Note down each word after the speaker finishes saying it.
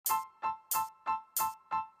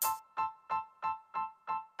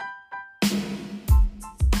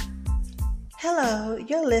Hello,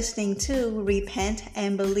 you're listening to Repent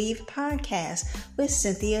and Believe podcast with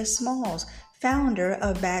Cynthia Smalls, founder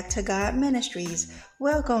of Back to God Ministries.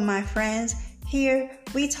 Welcome, my friends. Here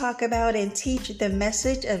we talk about and teach the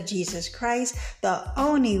message of Jesus Christ, the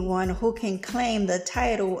only one who can claim the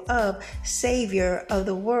title of Savior of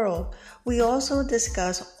the world. We also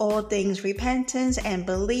discuss all things repentance and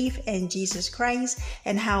belief in Jesus Christ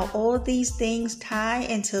and how all these things tie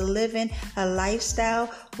into living a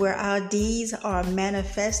lifestyle where our deeds are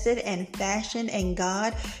manifested and fashioned in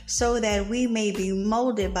God so that we may be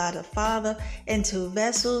molded by the Father into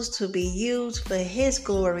vessels to be used for His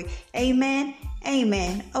glory. Amen.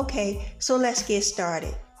 Amen. Okay, so let's get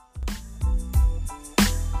started.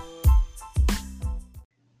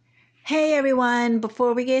 Hey everyone,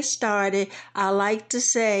 before we get started, I'd like to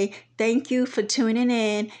say thank you for tuning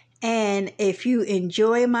in. And if you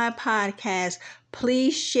enjoy my podcast,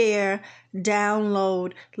 please share,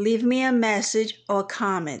 download, leave me a message or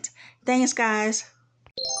comment. Thanks, guys.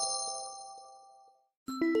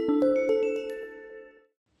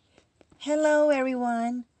 Hello,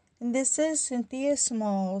 everyone. This is Cynthia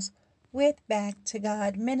Smalls with Back to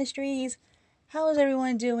God Ministries. How's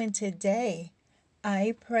everyone doing today?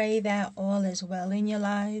 I pray that all is well in your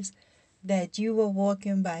lives, that you are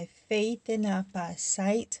walking by faith and not by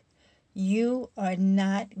sight. You are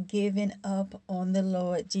not giving up on the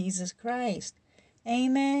Lord Jesus Christ.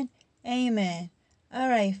 Amen. Amen. All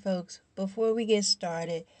right, folks, before we get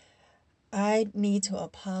started, I need to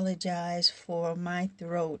apologize for my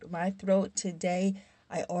throat. My throat today,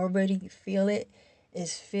 I already feel it,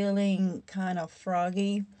 is feeling kind of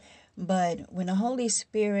froggy. But when the Holy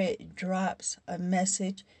Spirit drops a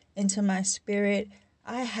message into my spirit,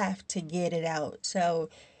 I have to get it out. So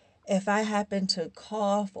if I happen to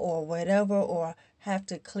cough or whatever, or have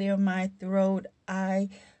to clear my throat, I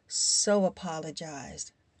so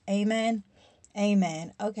apologize. Amen.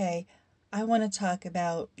 Amen. Okay, I want to talk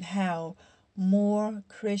about how more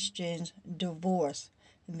Christians divorce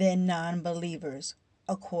than non-believers,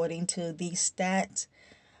 according to these stats.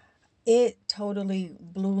 It totally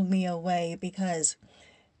blew me away because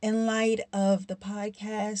in light of the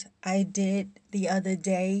podcast I did the other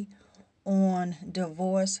day on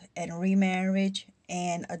divorce and remarriage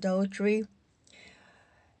and adultery,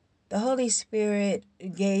 the Holy Spirit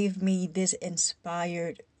gave me this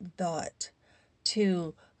inspired thought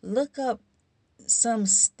to look up some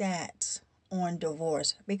stats on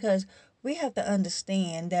divorce, because we have to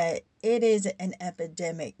understand that it is an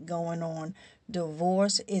epidemic going on.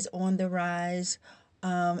 Divorce is on the rise.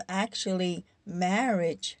 Actually,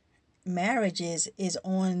 marriages is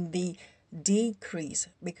on the decrease,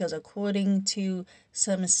 because according to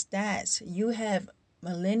some stats, you have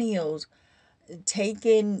millennials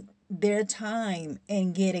taking their time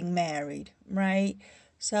in getting married, right?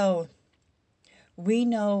 So we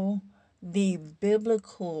know the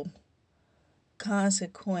biblical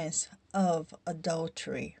consequence of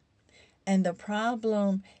adultery. And the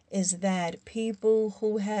problem is that people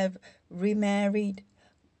who have remarried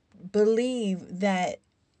believe that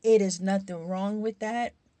it is nothing wrong with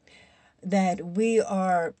that we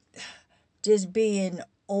are just being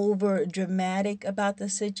over dramatic about the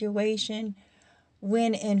situation,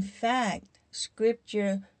 when in fact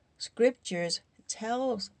scriptures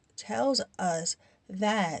tells us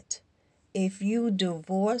that if you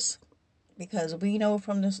divorce, because we know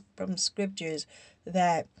from scriptures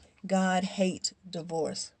that God hates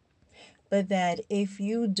divorce, but that if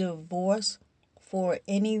you divorce for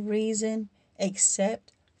any reason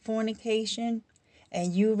except fornication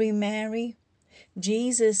and you remarry,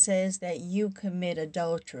 Jesus says that you commit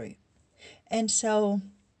adultery. And so,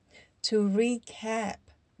 to recap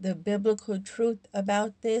the biblical truth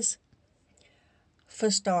about this, for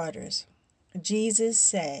starters, Jesus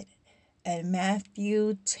said in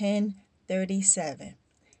Matthew 10:37,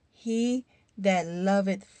 "He that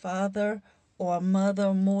loveth father or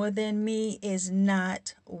mother more than me is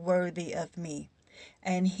not worthy of me,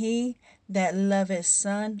 and he that loveth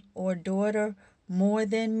son or daughter more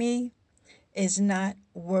than me is not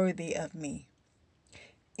worthy of me."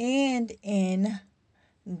 And in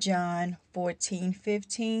John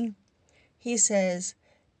 14:15, he says,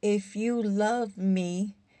 "If you love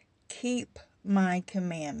me, keep my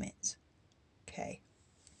commandments." Okay.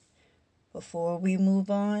 Before we move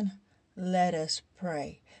on, let us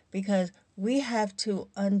pray, because we have to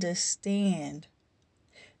understand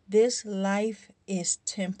this life is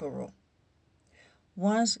temporal.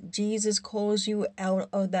 Once Jesus calls you out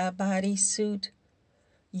of that bodysuit,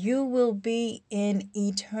 you will be in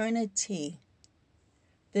eternity.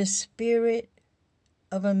 The spirit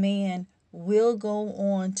of a man will go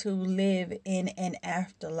on to live in an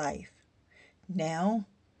afterlife. Now,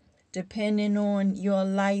 depending on your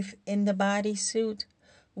life in the bodysuit,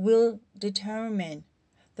 will determine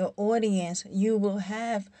the audience you will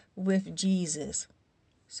have with Jesus.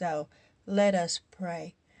 So let us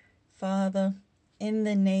pray. Father, in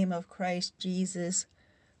the name of Christ Jesus,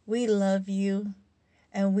 we love you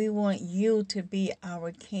and we want you to be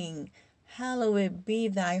our King. Hallowed be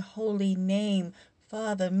thy holy name.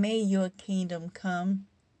 Father, may your kingdom come.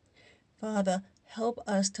 Father, help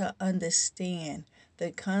us to understand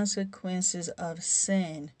the consequences of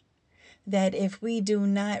sin, that if we do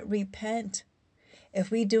not repent,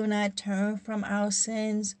 if we do not turn from our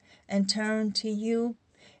sins and turn to you,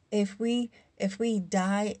 if we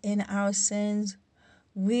die in our sins,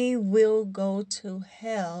 we will go to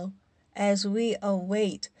hell as we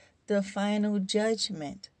await the final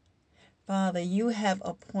judgment. Father, you have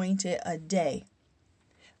appointed a day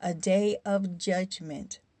of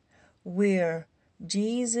judgment, where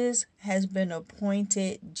Jesus has been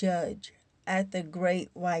appointed judge at the great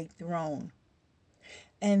white throne.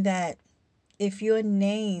 And that if your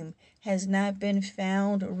name has not been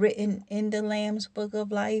found written in the Lamb's book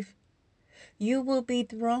of life, you will be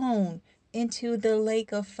thrown into the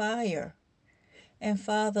lake of fire. And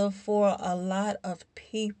Father, for a lot of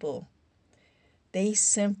people, they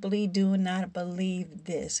simply do not believe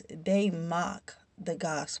this. They mock the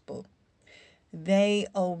gospel. They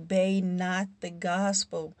obey not the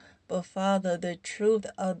gospel. But Father, the truth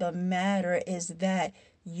of the matter is that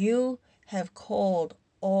you have called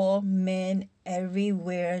all men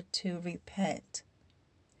everywhere to repent.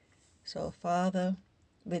 So Father,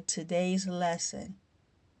 with today's lesson,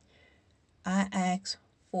 I ask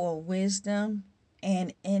for wisdom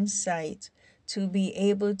and insight to be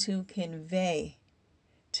able to convey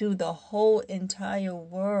to the whole entire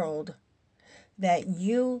world that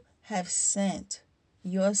you have sent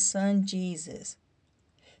your Son Jesus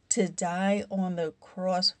to die on the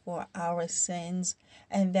cross for our sins,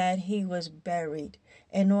 and that he was buried.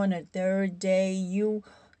 And on the third day, you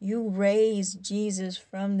raised Jesus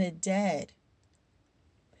from the dead.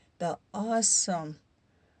 The awesome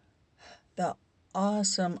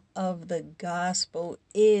of the gospel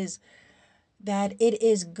is that it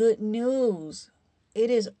is good news. It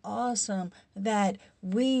is awesome that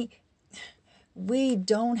we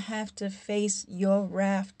don't have to face your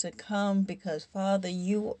wrath to come, because Father,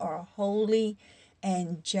 you are holy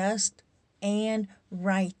and just and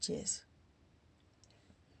righteous.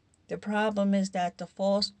 The problem is that the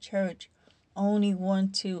false church only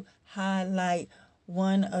want to highlight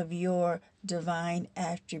one of your divine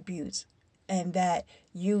attributes, and that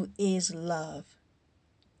you is love.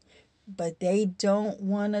 But they don't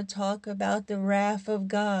want to talk about the wrath of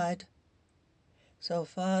God. So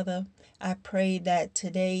Father, I pray that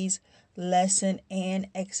today's lesson and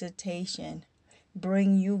exhortation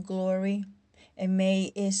bring you glory, and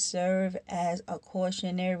may it serve as a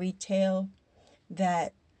cautionary tale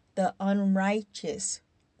that the unrighteous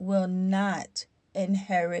will not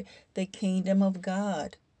inherit the kingdom of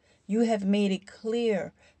God. You have made it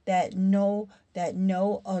clear that no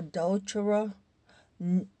adulterer,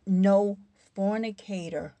 no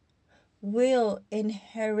fornicator will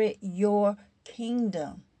inherit your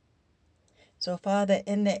kingdom. So Father,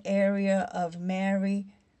 in the area of marry,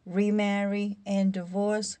 remarry, and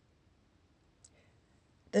divorce,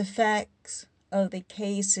 the facts of the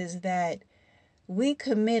case is that we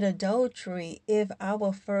commit adultery if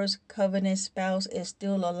our first covenant spouse is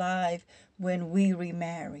still alive when we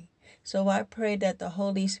remarry. So I pray that the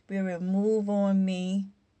Holy Spirit move on me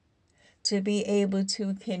to be able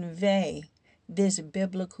to convey this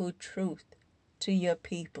biblical truth to your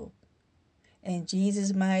people. In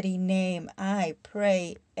Jesus' mighty name, I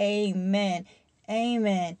pray. Amen.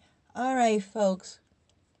 Amen. All right, folks.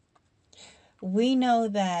 We know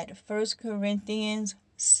that 1 Corinthians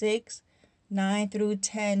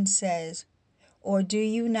 6:9-10 says, "Or do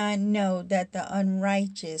you not know that the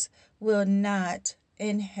unrighteous will not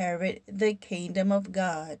inherit the kingdom of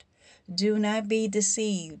God? Do not be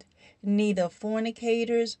deceived. Neither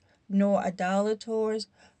fornicators, nor idolaters,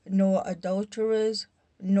 nor adulterers,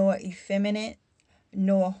 nor effeminate,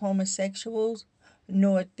 nor homosexuals,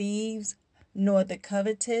 nor thieves, nor the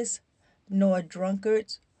covetous, nor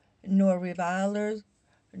drunkards, nor revilers,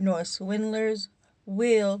 nor swindlers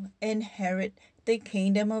will inherit the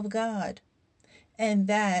kingdom of God." And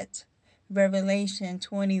that Revelation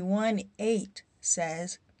 21:8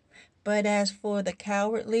 says, "But as for the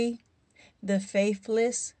cowardly, the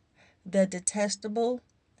faithless, the detestable,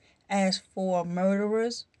 as for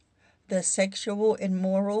murderers, the sexual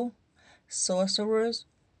immoral, sorcerers,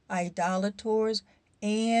 idolaters,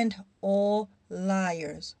 and all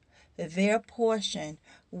liars, their portion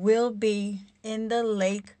will be in the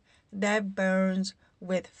lake that burns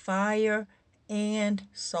with fire and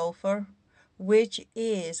sulfur, which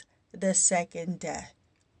is the second death.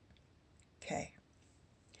 Okay.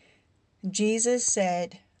 Jesus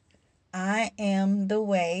said, I am the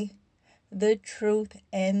way, the truth,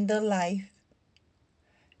 and the life,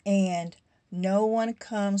 and no one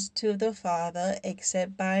comes to the Father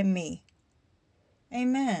except by me.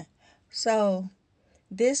 Amen. So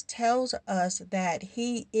this tells us that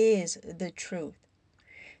He is the truth.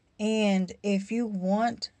 And if you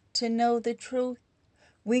want to know the truth,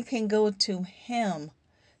 we can go to Him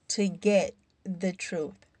to get the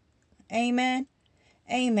truth. Amen.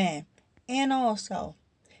 Amen. And also,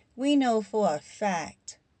 we know for a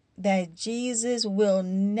fact that Jesus will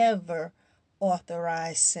never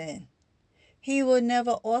authorize sin. He will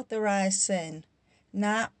never authorize sin,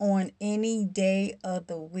 not on any day of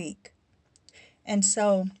the week. And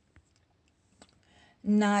so,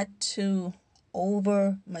 not to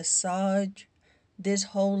over massage this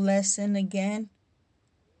whole lesson again,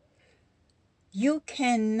 you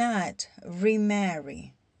cannot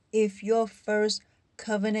remarry if your first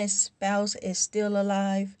covenant spouse is still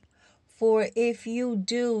alive. For if you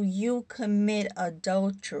do, you commit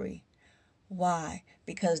adultery. Why?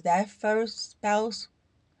 Because that first spouse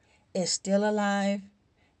is still alive,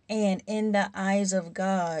 and in the eyes of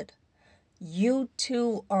God, you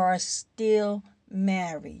two are still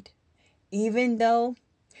married. Even though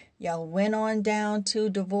y'all went on down to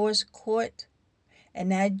divorce court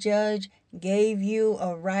and that judge gave you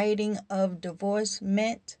a writing of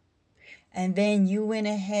divorcement, and then you went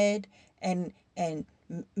ahead and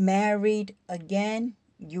married again,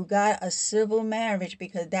 you got a civil marriage,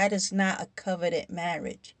 because that is not a covenant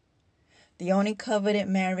marriage. The only covenant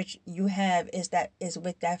marriage you have is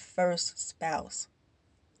with that first spouse.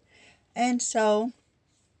 And so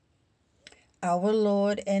our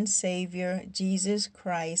Lord and Savior Jesus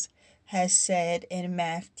Christ has said in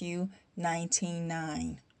Matthew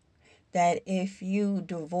 19:9 that if you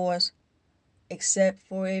divorce except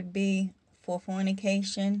for it be for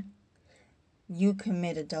fornication, you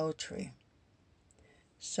commit adultery.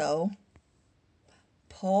 So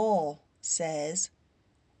Paul says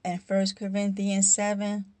in 1 Corinthians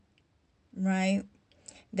 7, right,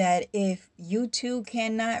 that if you two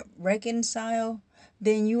cannot reconcile,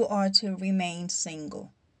 then you are to remain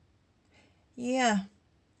single. Yeah,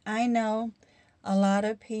 I know a lot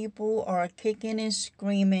of people are kicking and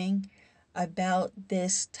screaming about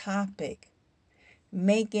this topic,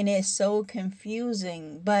 making it so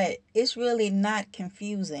confusing, but it's really not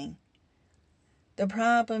confusing. The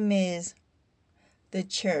problem is the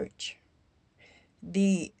church,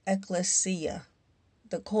 the ecclesia,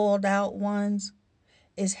 the called out ones,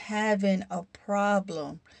 is having a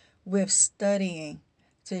problem with studying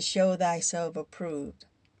to show thyself approved.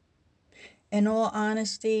 In all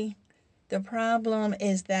honesty, the problem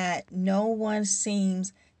is that no one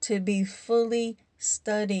seems to be fully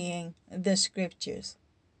studying the scriptures.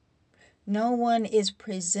 No one is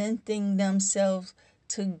presenting themselves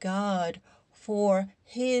to God for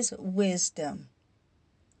His wisdom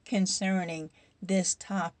concerning this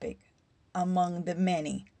topic among the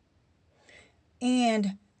many.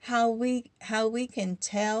 And how we can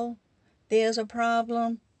tell there's a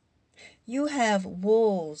problem. You have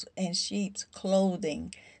wolves in sheep's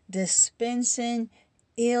clothing dispensing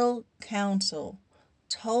ill counsel,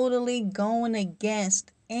 totally going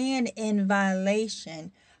against and in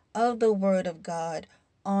violation of the word of God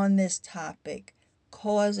on this topic,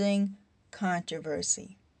 causing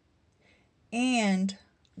controversy. And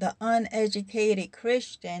the uneducated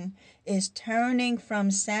Christian is turning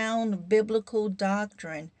from sound biblical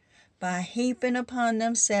doctrine by heaping upon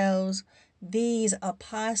themselves these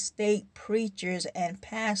apostate preachers and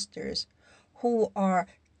pastors who are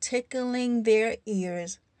tickling their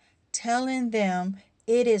ears, telling them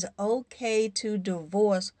it is okay to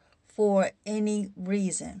divorce for any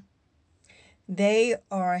reason. They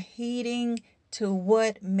are heeding to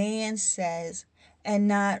what man says and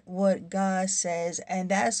not what God says, and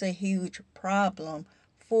that's a huge problem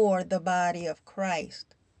for the body of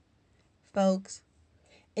Christ. Folks,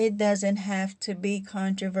 it doesn't have to be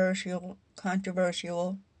controversial.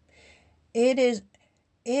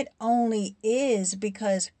 It only is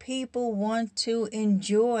because people want to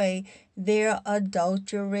enjoy their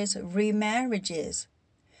adulterous remarriages.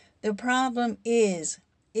 The problem is,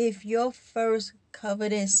 if your first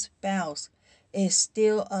covenant spouse is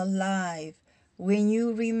still alive when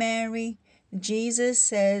you remarry, Jesus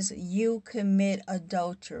says you commit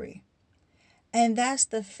adultery. And that's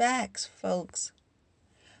the facts, folks.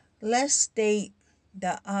 Let's state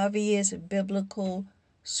the obvious biblical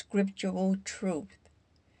scriptural truth.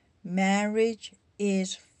 Marriage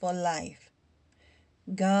is for life.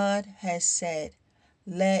 God has said,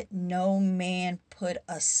 let no man put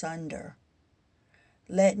asunder.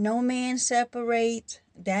 Let no man separate.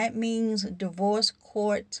 That means divorce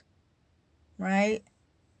court, right?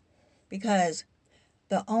 Because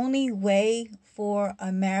the only way for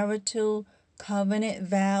a marital covenant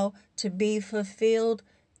vow to be fulfilled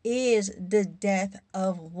is the death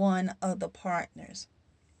of one of the partners.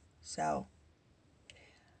 So,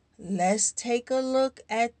 let's take a look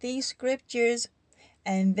at these scriptures,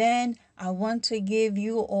 and then I want to give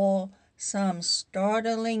you all some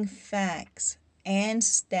startling facts and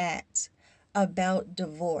stats about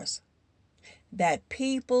divorce that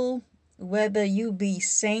people, whether you be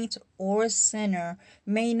saint or sinner,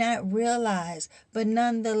 may not realize, but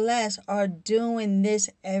nonetheless are doing this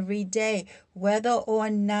every day. Whether or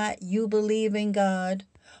not you believe in God,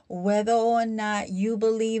 whether or not you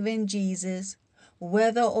believe in Jesus,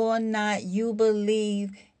 whether or not you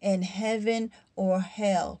believe in heaven or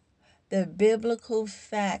hell, the biblical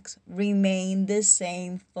facts remain the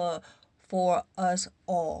same for us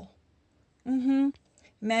all.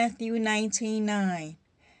 Matthew 19:9.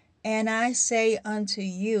 And I say unto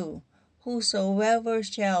you, whosoever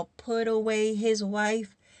shall put away his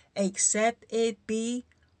wife, except it be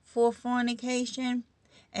for fornication,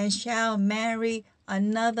 and shall marry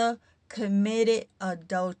another, committed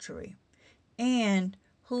adultery. And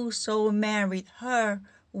whoso married her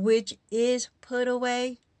which is put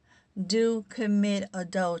away, do commit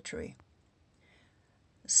adultery.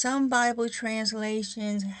 Some Bible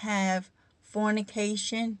translations have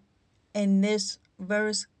fornication in this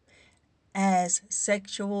verse as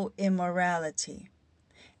sexual immorality.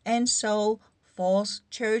 And so false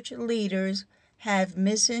church leaders have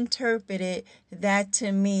misinterpreted that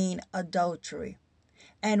to mean adultery.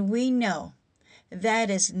 And we know that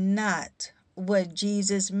is not what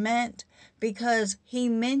Jesus meant, because he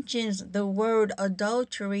mentions the word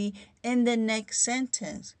adultery in the next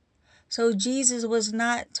sentence. So Jesus was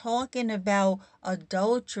not talking about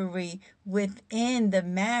adultery within the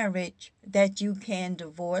marriage that you can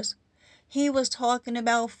divorce. He was talking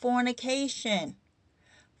about fornication.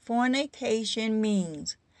 Fornication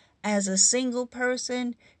means, as a single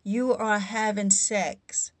person, you are having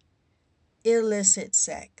sex, illicit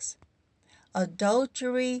sex.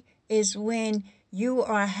 Adultery is when you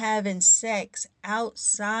are having sex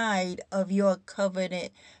outside of your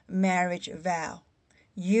covenant marriage vow.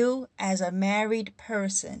 You, as a married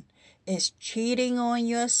person, is cheating on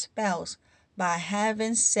your spouse by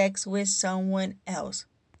having sex with someone else.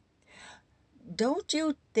 Don't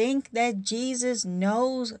you think that Jesus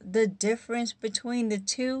knows the difference between the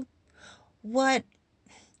two? What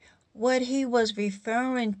he was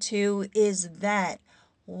referring to is that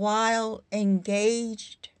while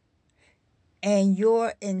engaged and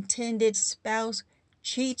your intended spouse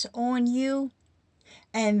cheats on you,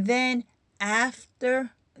 and then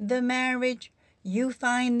after the marriage you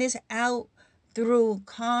find this out through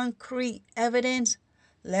concrete evidence,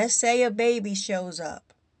 let's say a baby shows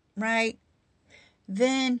up, right?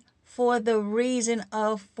 Then for the reason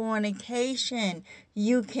of fornication,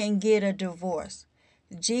 you can get a divorce.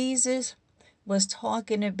 Jesus was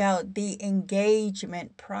talking about the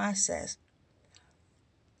engagement process.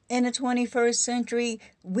 In the 21st century,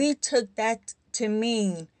 we took that to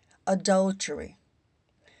mean adultery.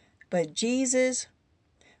 But Jesus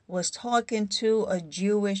was talking to a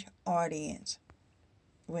Jewish audience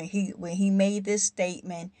when he made this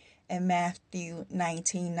statement in Matthew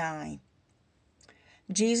 19:9.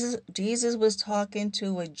 Jesus was talking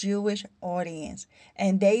to a Jewish audience,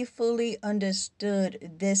 and they fully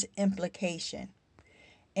understood this implication.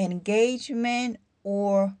 Engagement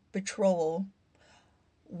or betrothal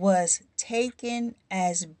was taken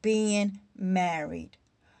as being married.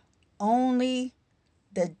 Only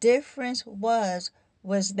the difference was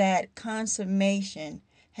that consummation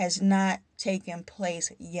has not taken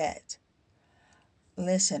place yet.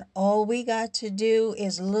 Listen, all we got to do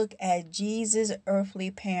is look at Jesus' earthly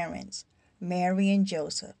parents, Mary and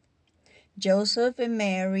Joseph. Joseph and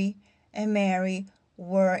Mary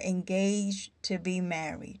were engaged to be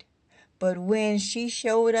married. But when she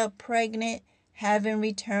showed up pregnant, having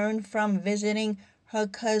returned from visiting her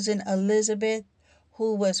cousin Elizabeth,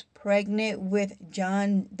 who was pregnant with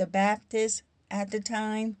John the Baptist at the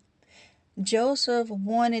time, Joseph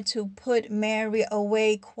wanted to put Mary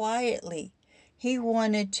away quietly. He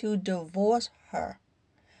wanted to divorce her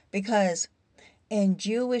because in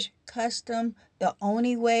Jewish custom, the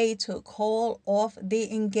only way to call off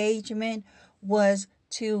the engagement was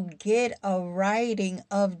to get a writing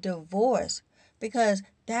of divorce because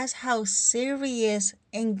that's how serious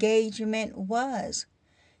engagement was.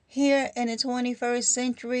 Here in the 21st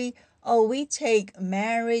century, oh, we take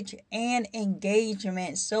marriage and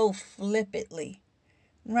engagement so flippantly,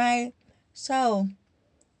 right? So,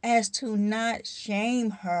 as to not shame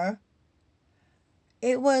her,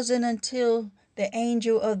 it wasn't until the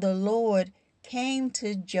angel of the Lord came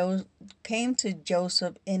to Joseph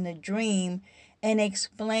in a dream and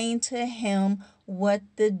explained to him what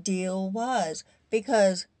the deal was.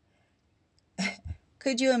 Because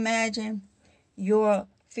could you imagine your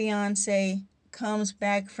fiance comes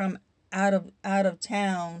back from out of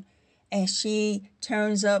town and she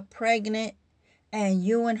turns up pregnant and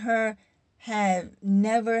you and her have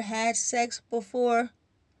never had sex before?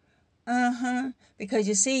 Because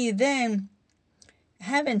you see, then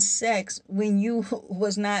having sex when you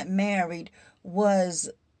was not married was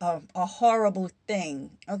a horrible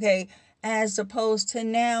thing, okay? As opposed to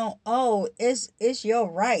now, oh, it's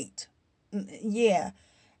your right. Yeah.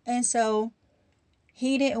 And so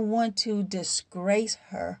he didn't want to disgrace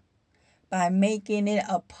her by making it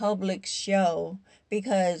a public show,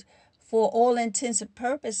 because for all intents and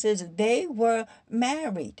purposes they were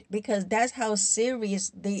married, because that's how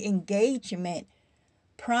serious the engagement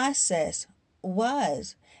process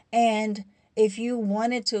was. And if you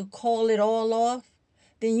wanted to call it all off,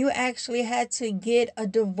 then you actually had to get a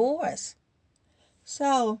divorce.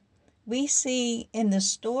 So we see in the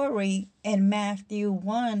story in Matthew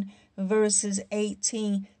 1, verses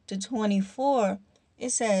 18 to 24,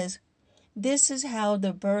 it says, "This is how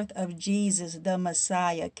the birth of Jesus the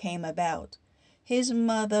Messiah came about. His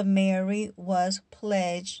mother Mary was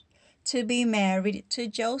pledged to be married to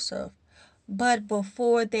Joseph. But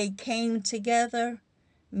before they came together,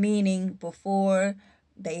 meaning before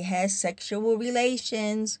they had sexual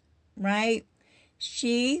relations, right?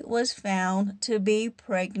 She was found to be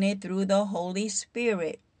pregnant through the Holy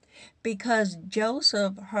Spirit, because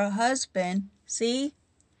Joseph, her husband, see,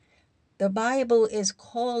 the Bible is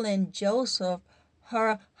calling Joseph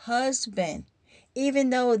her husband,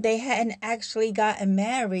 even though they hadn't actually gotten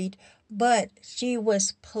married, but she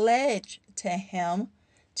was pledged to him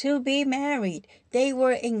to be married. They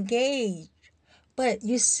were engaged. But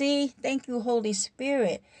you see, thank you, Holy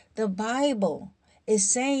Spirit, the Bible is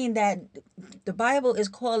saying that the Bible is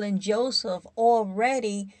calling Joseph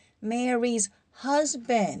already Mary's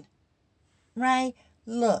husband, right?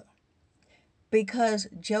 Look, because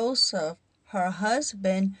Joseph, her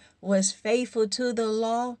husband, was faithful to the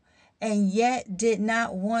law and yet did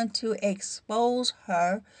not want to expose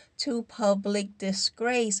her to public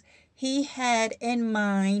disgrace. He had in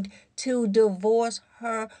mind to divorce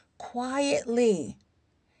her quietly.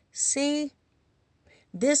 See,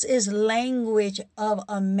 this is language of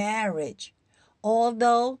a marriage.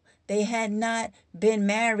 Although they had not been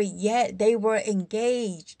married yet, they were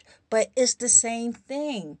engaged, but it's the same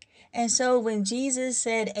thing. And so when Jesus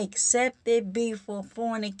said, "Except it be for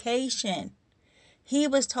fornication," he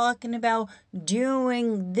was talking about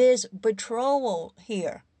during this betrothal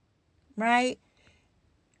here, right?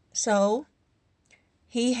 So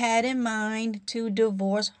he had in mind to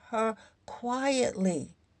divorce her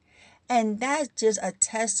quietly. And that's just a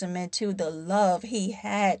testament to the love he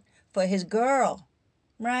had for his girl,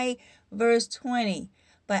 right? Verse 20.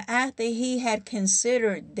 But after he had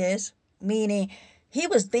considered this, meaning he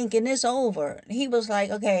was thinking this over, he was like,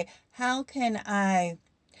 okay, how can I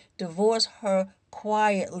divorce her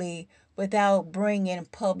quietly without bringing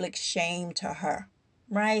public shame to her?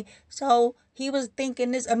 Right? So he was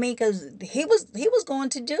thinking this, I mean, because he was going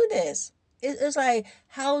to do this. It's like,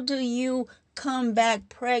 how do you come back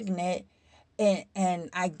pregnant? And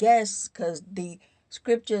I guess because the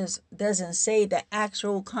scriptures doesn't say the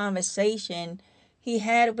actual conversation he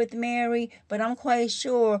had with Mary, but I'm quite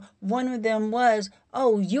sure one of them was,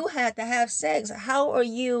 "Oh, you had to have sex. How are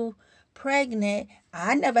you pregnant?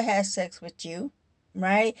 I never had sex with you."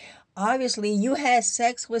 Right? Obviously, you had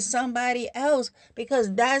sex with somebody else,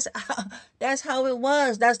 because that's how it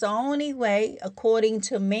was. That's the only way, according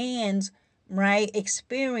to man's right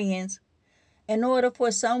experience. In order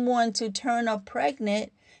for someone to turn up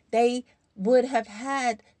pregnant, they would have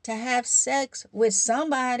had to have sex with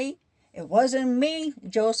somebody. It wasn't me.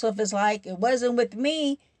 Joseph is like, it wasn't with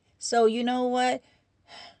me. So you know what?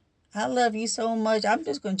 I love you so much. I'm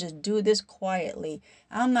just going to just do this quietly.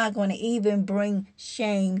 I'm not going to even bring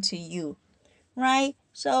shame to you. Right?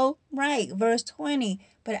 So, right, verse 20.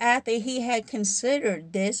 But after he had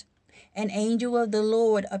considered this, an angel of the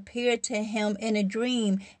Lord appeared to him in a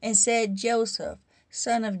dream and said, "Joseph,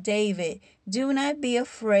 son of David, do not be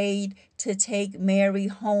afraid to take Mary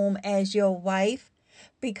home as your wife,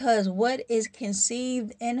 because what is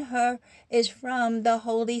conceived in her is from the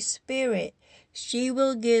Holy Spirit. She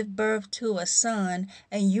will give birth to a son,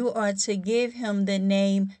 and you are to give him the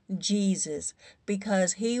name Jesus,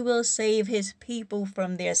 because he will save his people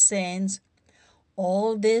from their sins.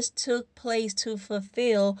 All this took place to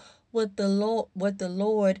fulfill what the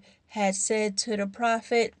Lord had said to the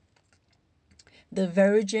prophet. The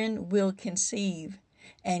virgin will conceive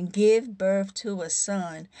and give birth to a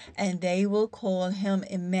son, and they will call him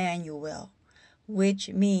Emmanuel, which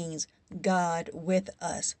means God with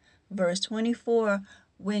us. Verse 24,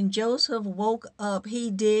 when Joseph woke up, he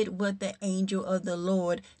did what the angel of the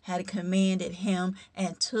Lord had commanded him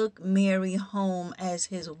and took Mary home as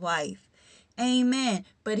his wife. Amen.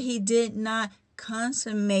 But he did not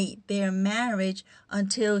consummate their marriage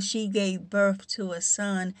until she gave birth to a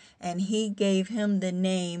son, and he gave him the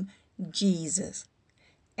name Jesus.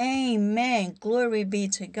 Amen. Glory be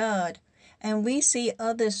to God. And we see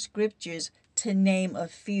other scriptures, to name a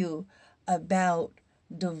few, about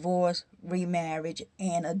divorce, remarriage,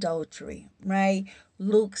 and adultery, right?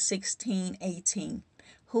 Luke 16:18.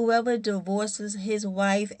 Whoever divorces his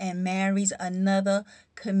wife and marries another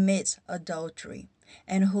commits adultery.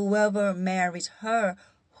 And whoever marries her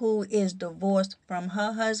who is divorced from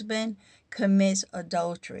her husband commits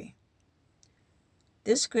adultery.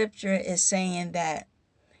 This scripture is saying that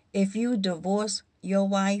if you divorce your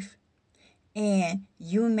wife and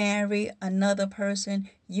you marry another person,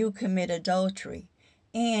 you commit adultery.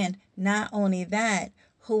 And not only that,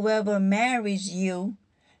 whoever marries you,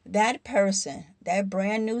 that person, that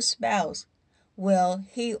brand new spouse, well,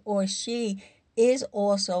 he or she is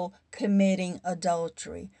also committing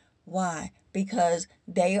adultery. Why? Because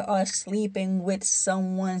they are sleeping with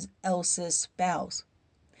someone else's spouse.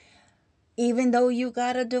 Even though you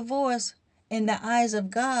got a divorce, in the eyes of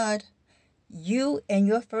God, you and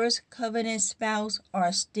your first covenant spouse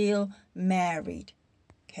are still married.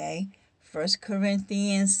 Okay? 1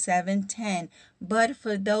 Corinthians 7:10. But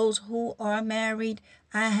for those who are married,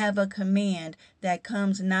 I have a command that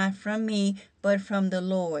comes not from me, but from the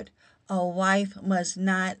Lord. A wife must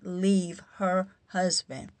not leave her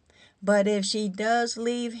husband. But if she does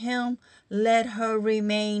leave him, let her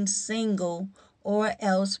remain single, or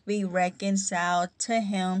else be reconciled to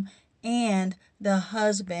him, and the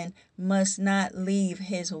husband must not leave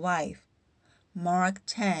his wife. Mark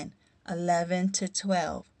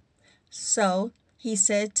 10:11-12. So he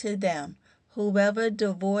said to them, whoever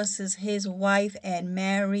divorces his wife and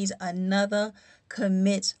marries another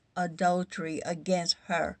commits adultery against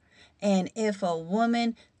her. And if a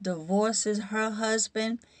woman divorces her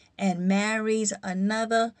husband and marries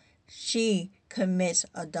another, she commits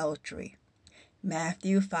adultery.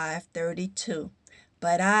 Matthew 5:32.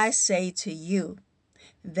 But I say to you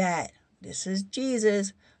that, this is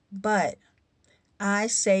Jesus, but I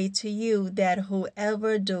say to you that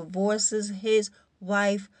whoever divorces his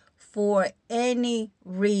wife for any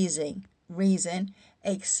reason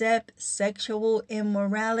except sexual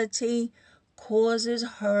immorality causes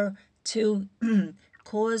her to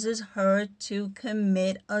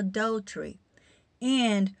commit adultery.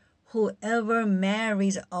 And whoever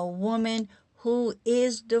marries a woman who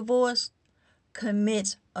is divorced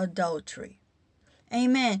commits adultery.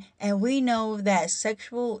 Amen. And we know that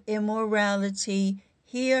sexual immorality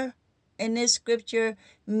here in this scripture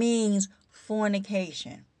means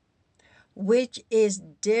fornication, which is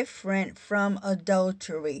different from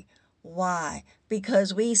adultery. Why?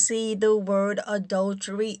 Because we see the word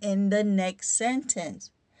adultery in the next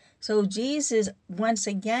sentence. So Jesus, once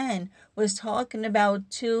again, was talking about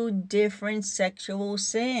two different sexual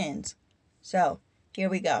sins. So here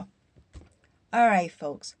we go. All right,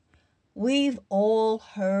 folks. We've all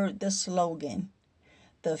heard the slogan,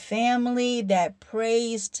 the family that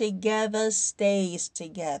prays together stays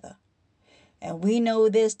together. And we know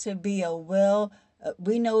this to be well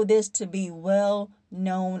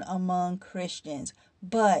known among Christians.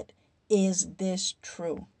 But is this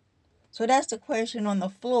true? So that's the question on the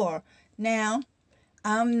floor. Now,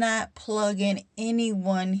 I'm not plugging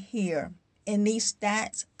anyone here. In these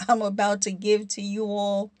stats I'm about to give to you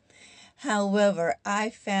all, however, I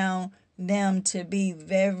found them to be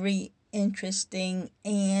very interesting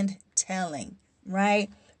and telling,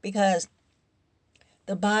 right? Because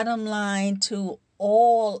the bottom line to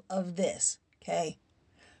all of this, okay,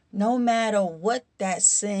 no matter what that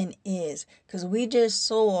sin is, because we just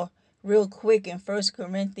saw real quick in 1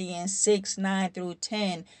 Corinthians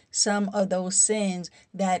 6:9-10, some of those sins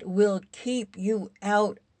that will keep you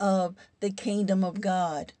out of the kingdom of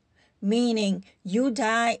God. Meaning you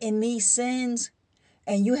die in these sins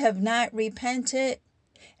and you have not repented,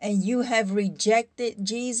 and you have rejected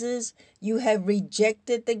Jesus, you have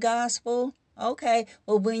rejected the gospel, okay,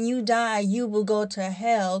 well, when you die, you will go to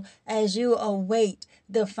hell as you await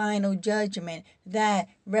the final judgment that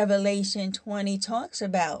Revelation 20 talks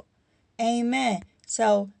about. Amen.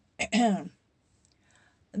 So,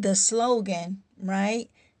 the slogan, right,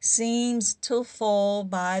 seems to fall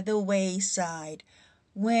by the wayside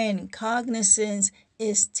when cognizance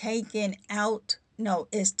is taken out, no,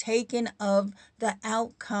 is taken of the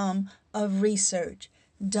outcome of research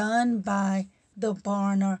done by the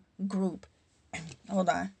Barna Group. Hold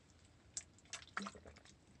on.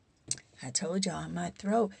 I told y'all my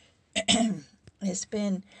throat. It's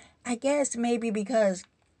been, I guess maybe because,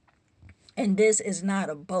 and this is not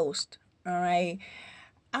a boast, all right?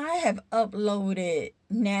 I have uploaded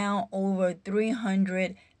now over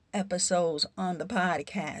 300 episodes on the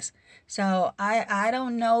podcast. So I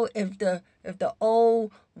don't know if the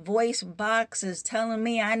old voice box is telling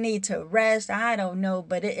me I need to rest. I don't know,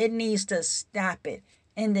 but it needs to stop it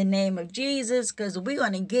in the name of Jesus, because we're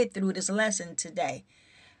going to get through this lesson today.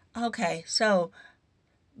 Okay, so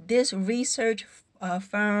this research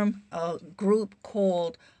firm group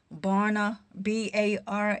called Barna,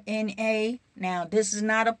 Barna. Now, this is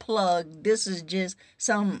not a plug. This is just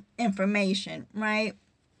some information, right?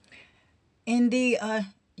 In the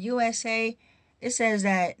USA, it says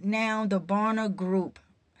that now the Barna Group,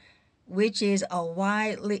 which is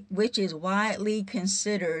widely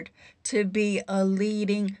considered to be a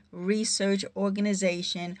leading research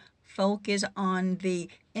organization focused on the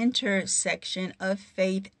intersection of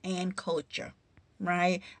faith and culture,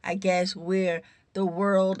 right? I guess where the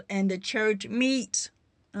world and the church meets.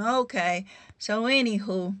 Okay, so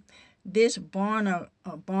anywho, this Barna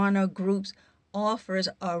Groups offers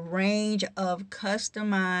a range of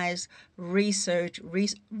customized research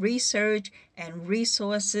and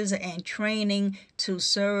resources and training to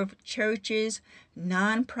serve churches,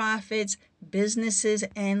 nonprofits, businesses,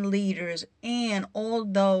 and leaders. And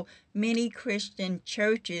although many Christian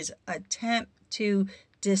churches attempt to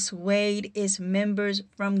dissuade its members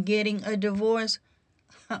from getting a divorce,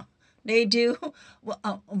 they do.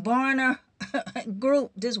 Well, Barna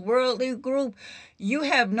Group, this worldly group, you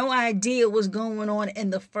have no idea what's going on in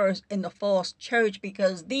the false church,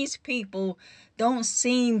 because these people don't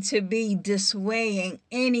seem to be dissuading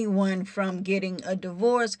anyone from getting a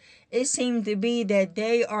divorce. It seems to be that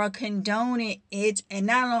they are condoning it, and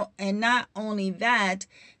not only that,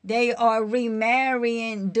 they are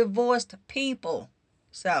remarrying divorced people.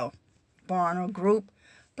 So, Barna Group.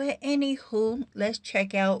 But anywho, let's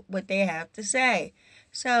check out what they have to say.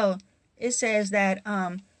 So it says that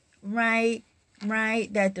that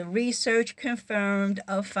the research confirmed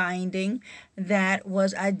a finding that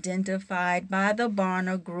was identified by the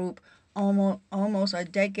Barna Group almost a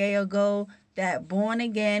decade ago, that born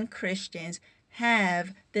again Christians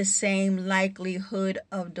have the same likelihood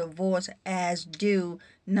of divorce as do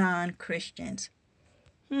non-Christians.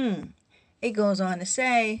 It goes on to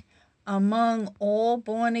say, among all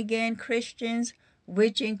born-again Christians,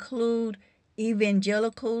 which include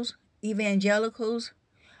evangelicals,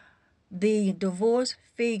 the divorce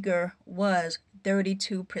figure was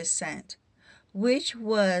 32%, which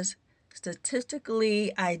was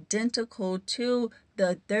statistically identical to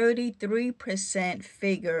the 33%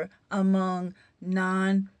 figure among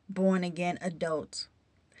non-born-again adults.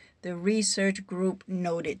 The research group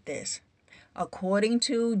noted this. According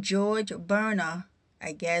to George Barna,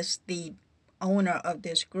 I guess the owner of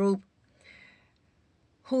this group,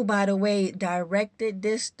 who, by the way, directed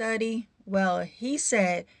this study, well, he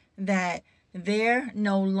said that there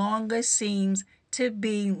no longer seems to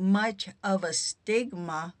be much of a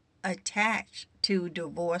stigma attached to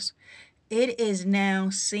divorce. It is now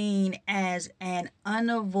seen as an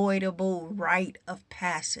unavoidable rite of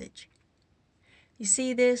passage. You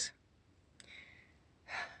see this?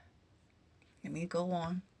 Let me go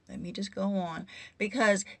on. Let me just go on,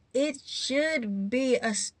 because it should be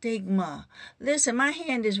a stigma. Listen, my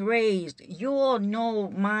hand is raised. You all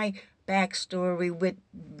know my backstory with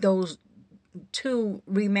those 2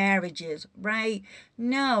 remarriages, right?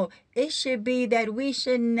 No, it should be that we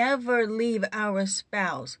should never leave our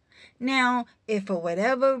spouse. Now, if for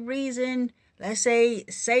whatever reason, let's say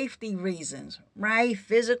safety reasons, right?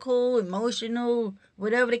 Physical, emotional,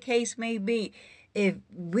 whatever the case may be, if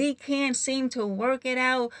we can't seem to work it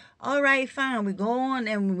out, all right, fine. We go on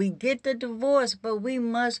and we get the divorce, but we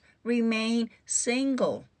must remain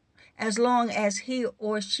single as long as he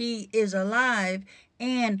or she is alive.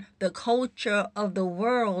 And the culture of the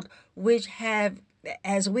world, which have,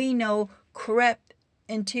 as we know, crept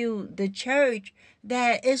into the church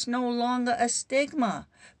that it's no longer a stigma.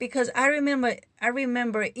 Because I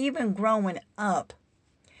remember even growing up,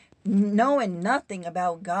 knowing nothing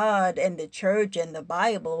about God and the church and the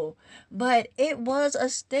Bible, but it was a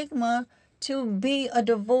stigma to be a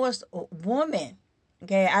divorced woman.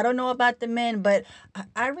 Okay, I don't know about the men, but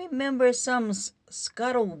I remember some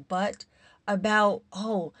scuttlebutt about,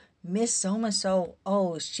 oh, Miss So and so,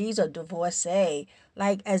 oh, she's a divorcee,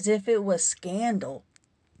 like as if it was scandal,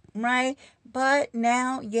 right? But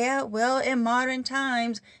now, yeah, well, in modern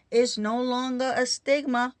times, it's no longer a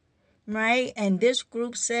stigma, right? And this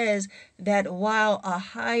group says that while a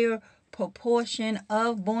higher proportion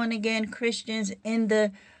of born again Christians in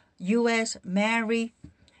the U.S. marry,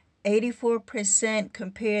 84%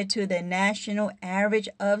 compared to the national average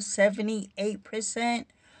of 78%,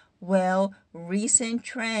 well, recent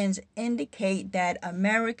trends indicate that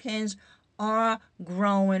Americans are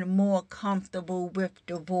growing more comfortable with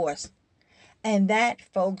divorce. And that,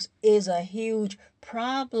 folks, is a huge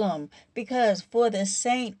problem because for the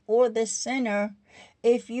saint or the sinner,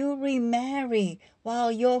 if you remarry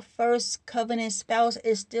while your first covenant spouse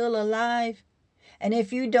is still alive, and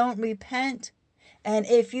if you don't repent, and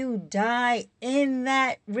if you die in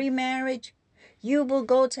that remarriage, you will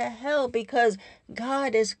go to hell because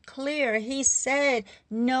God is clear. He said,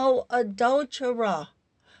 no adulterer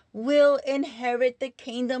will inherit the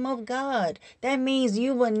kingdom of God. That means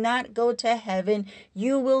you will not go to heaven.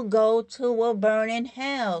 You will go to a burning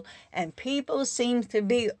hell. And people seem to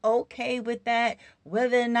be okay with that,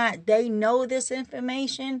 whether or not they know this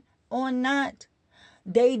information or not.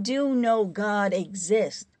 They do know God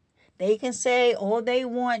exists. They can say all they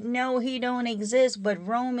want, no, he don't exist, but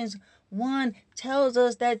Romans 1 tells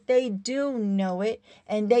us that they do know it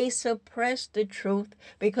and they suppress the truth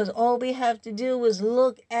because all we have to do is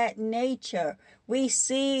look at nature. We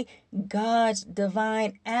see God's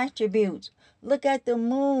divine attributes. Look at the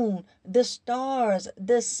moon, the stars,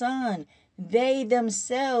 the sun. They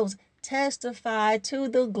themselves testify to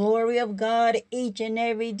the glory of God each and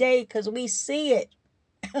every day because we see it.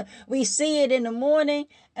 We see it in the morning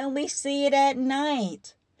and we see it at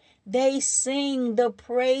night. They sing the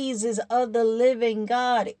praises of the living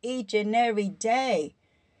God each and every day.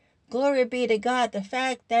 Glory be to God. The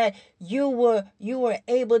fact that you were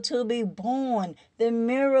able to be born, the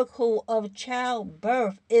miracle of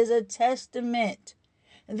childbirth is a testament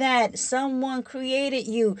that someone created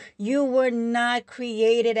you. You were not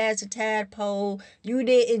created as a tadpole. You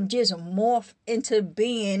didn't just morph into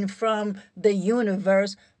being from the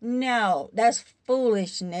universe. No, that's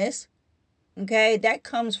foolishness. Okay, that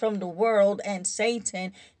comes from the world and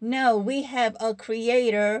Satan. No, we have a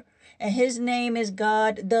creator, and his name is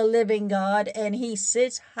God, the living God, and he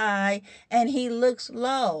sits high and he looks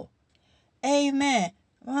low. Amen.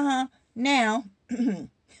 Now,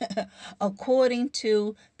 according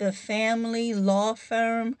to the family law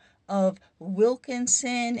firm of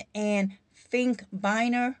Wilkinson and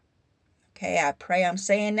Finkbeiner, okay, I pray I'm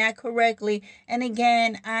saying that correctly. And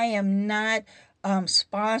again, I am not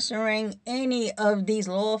sponsoring any of these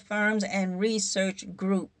law firms and research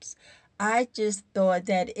groups. I just thought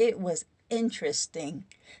that it was interesting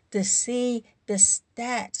to see the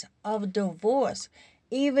stats of divorce,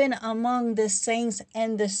 even among the saints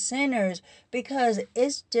and the sinners, because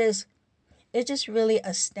it's just really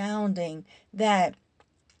astounding that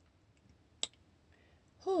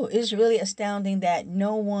it's really astounding that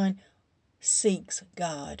no one seeks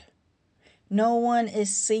God. No one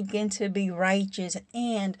is seeking to be righteous.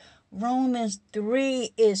 And Romans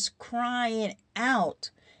 3 is crying out.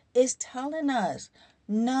 It's telling us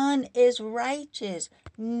none is righteous.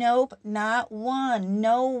 Nope, not one.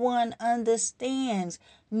 No one understands.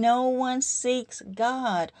 No one seeks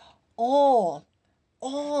God. All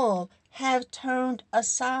have turned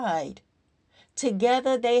aside.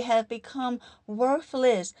 Together they have become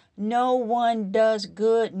worthless. No one does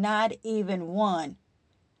good, not even one.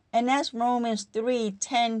 And that's Romans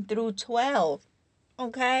 3:10 through 12.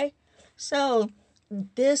 Okay? So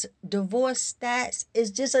this divorce stats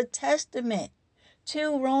is just a testament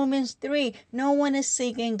to Romans 3. No one is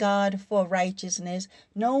seeking God for righteousness.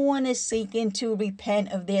 No one is seeking to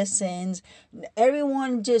repent of their sins.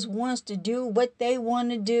 Everyone just wants to do what they want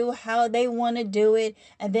to do, how they want to do it.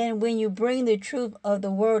 And then when you bring the truth of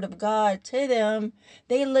the word of God to them,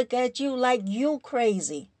 they look at you like you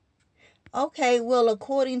crazy. Okay, well,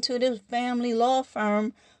 according to this family law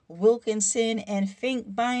firm, Wilkinson and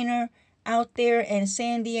Finkbeiner out there in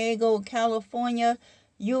San Diego, California,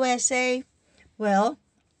 USA, well,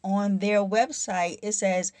 on their website, it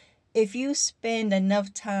says If you spend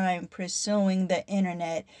enough time pursuing the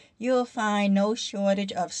internet, you'll find no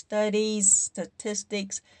shortage of studies,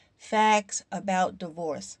 statistics, facts about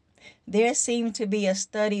divorce. There seems to be a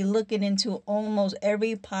study looking into almost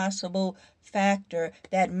every possible factor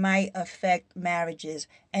that might affect marriages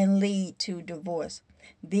and lead to divorce.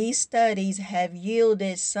 These studies have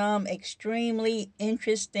yielded some extremely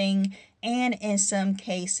interesting and, in some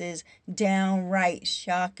cases, downright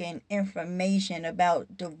shocking information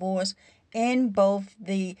about divorce in both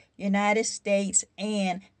the United States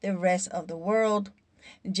and the rest of the world.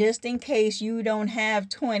 Just in case you don't have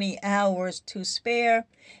 20 hours to spare,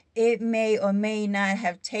 it may or may not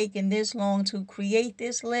have taken this long to create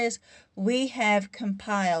this list. We have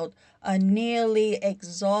compiled a nearly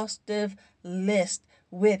exhaustive list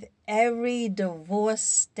with every divorce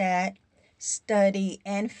stat, study,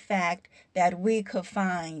 and fact that we could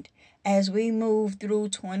find. As we move through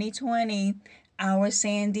 2020, our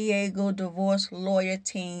San Diego divorce lawyer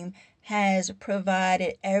team has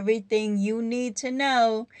provided everything you need to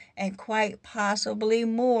know and quite possibly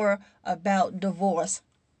more about divorce.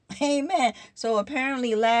 Amen. So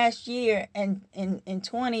apparently last year in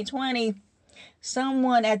 2020,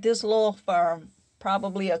 someone at this law firm,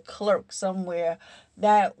 probably a clerk somewhere,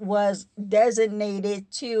 that was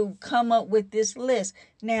designated to come up with this list.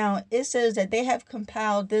 Now, it says that they have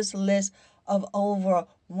compiled this list of over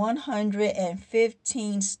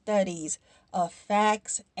 115 studies of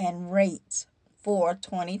facts and rates for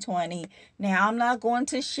 2020. Now, I'm not going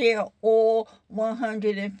to share all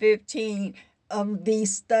 115 of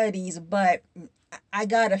these studies, but I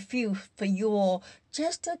got a few for you all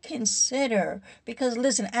just to consider. Because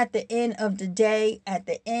listen, at the end of the day,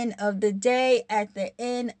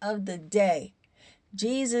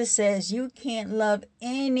 Jesus says you can't love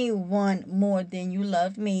anyone more than you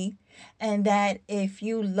love me, and that if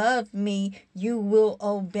you love me, you will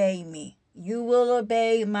obey me. You will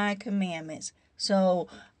obey my commandments. So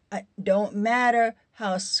don't matter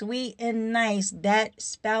how sweet and nice that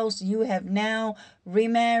spouse you have now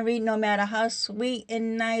remarried, no matter how sweet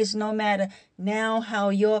and nice, no matter now how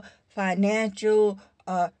your financial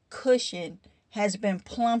cushion has been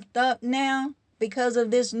plumped up now because of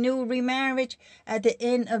this new remarriage. At the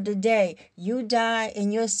end of the day, you die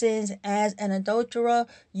in your sins as an adulterer,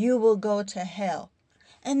 you will go to hell.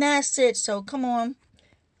 And that's it. So come on,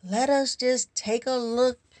 let us just take a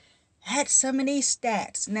look at some of these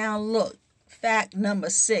stats. Now look, fact number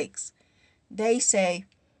 6. They say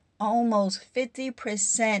almost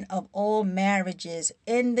 50% of all marriages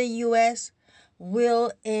in the U.S.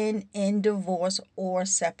 will end in divorce or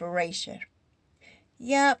separation.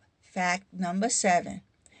 Yep, fact number 7.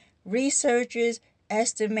 Researchers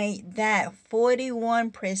estimate that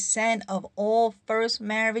 41% of all first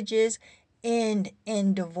marriages end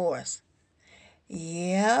in divorce.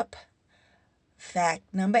 Yep. Fact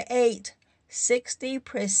number 8.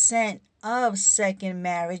 60% of second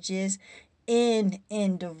marriages end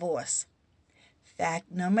in divorce.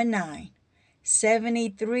 Fact number 9.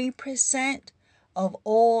 73% of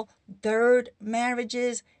all third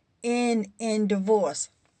marriages end in divorce.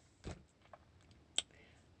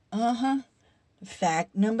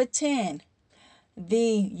 Fact number 10.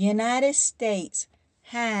 The United States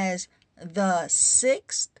has the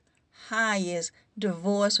 6th highest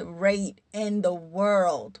divorce rate in the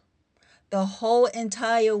world. The whole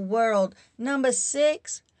entire world. Number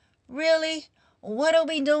 6? Really? What are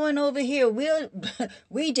we doing over here?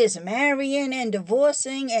 We just marrying and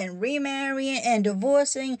divorcing and remarrying and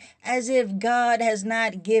divorcing as if God has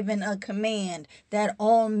not given a command that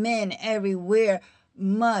all men everywhere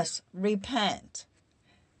must repent.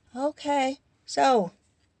 Okay, so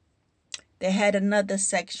they had another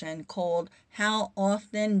section called How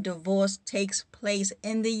Often Divorce Takes Place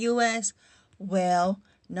in the U.S. Well,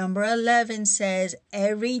 number 11 says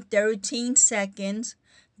every 13 seconds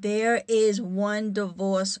there is one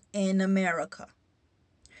divorce in America.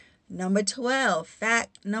 Number 12,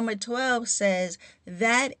 fact number 12 says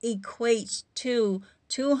that equates to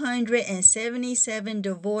 277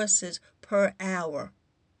 divorces per hour.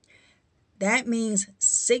 That means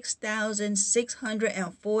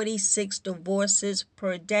 6,646 divorces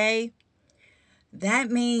per day. That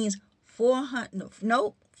means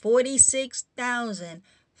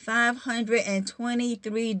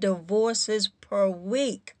 46,523 divorces per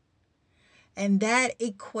week. And that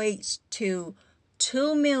equates to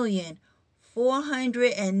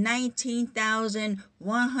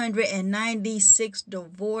 2,419,196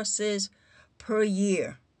 divorces per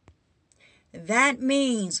year. That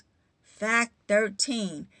means, fact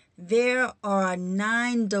 13, there are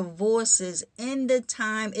 9 divorces in the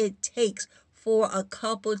time it takes for a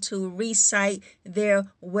couple to recite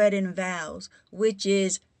their wedding vows, which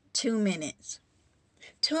is 2 minutes.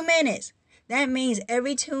 2 minutes. That means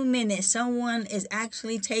every 2 minutes, someone is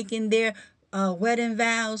actually taking their wedding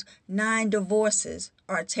vows. 9 divorces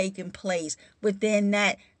are taking place within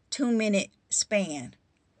that 2 minute span.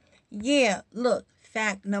 Yeah, look,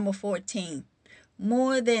 fact number 14.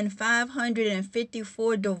 More than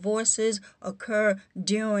 554 divorces occur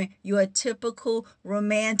during your typical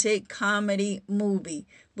romantic comedy movie,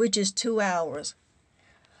 which is 2 hours.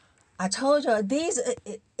 I told you these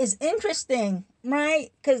is interesting,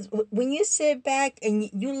 right? Because when you sit back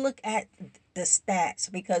and you look at the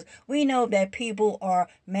stats, because we know that people are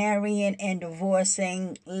marrying and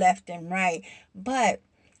divorcing left and right, but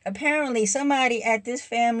apparently somebody at this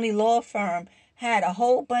family law firm had a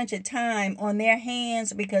whole bunch of time on their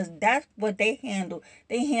hands because that's what they handle.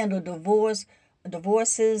 They handle divorces,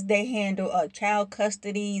 they handle child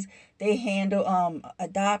custodies, they handle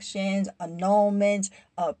adoptions, annulments,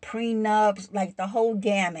 prenups, like the whole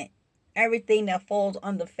gamut. Everything that falls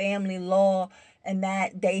under family law and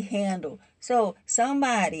that they handle. So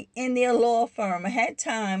somebody in their law firm had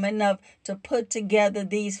time enough to put together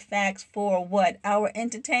these facts for what? Our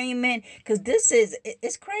entertainment? Because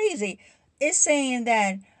it's crazy. It's saying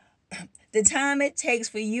that the time it takes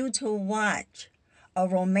for you to watch a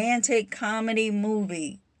romantic comedy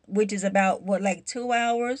movie, which is about what, like 2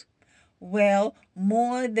 hours? Well,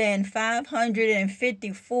 more than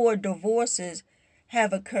 554 divorces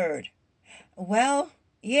have occurred. Well,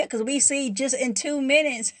 yeah, because we see just in 2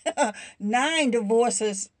 minutes, 9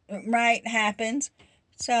 divorces, right, happens.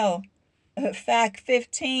 So, fact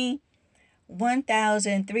 15,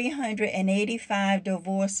 1,385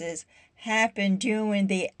 divorces happen during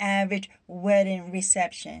the average wedding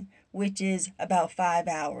reception, which is about 5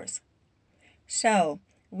 hours. So,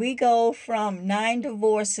 we go from 9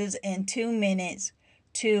 divorces in 2 minutes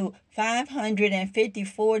to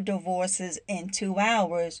 554 divorces in 2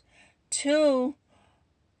 hours to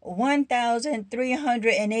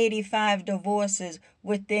 1,385 divorces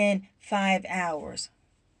within 5 hours.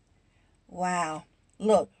 Wow.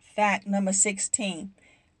 Look, fact number 16.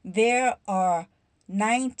 There are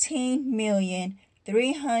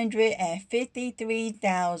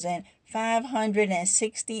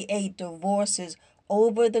 19,353,568 divorces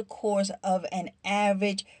over the course of an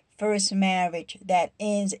average first marriage that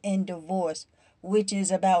ends in divorce, which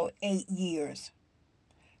is about 8 years.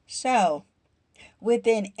 So,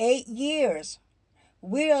 within 8 years,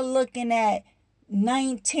 we are looking at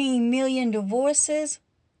 19 million divorces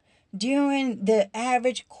during the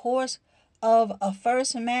average course of a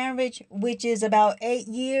first marriage, which is about 8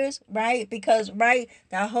 years, right? Because, right,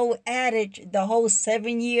 the whole adage, the whole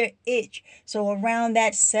 7-year itch. So around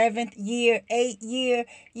that 7th year, 8th year,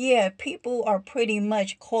 yeah, people are pretty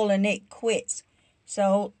much calling it quits.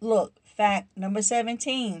 So look, fact number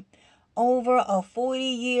 17. Over a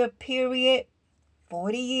 40-year period,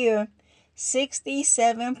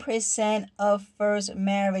 67% of first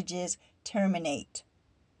marriages terminate.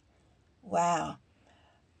 Wow.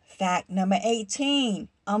 Fact number 18.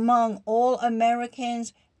 Among all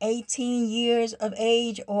Americans 18 years of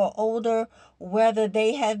age or older, whether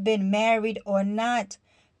they have been married or not,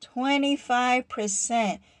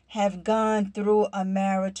 25% have gone through a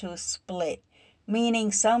marital split.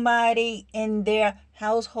 Meaning somebody in their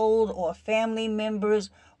household or family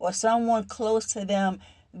members or someone close to them,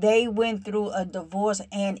 they went through a divorce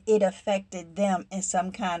and it affected them in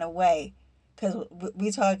some kind of way. Because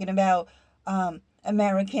we're talking about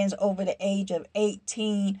Americans over the age of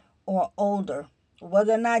 18 or older,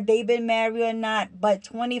 whether or not they've been married or not, but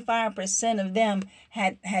 25% of them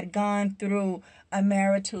had gone through a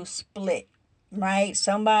marital split, right?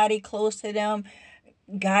 Somebody close to them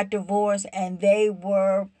got divorced and they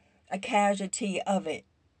were a casualty of it,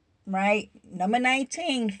 right? Number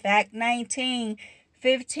 19, fact 19,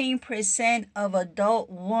 15% of adult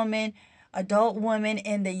women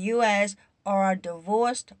in the U.S. are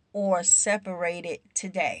divorced or separated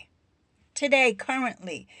today. Today,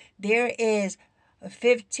 currently, there is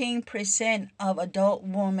 15% of adult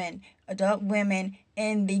women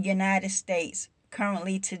in the United States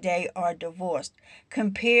currently today are divorced.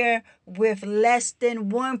 Compare with less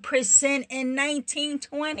than 1% in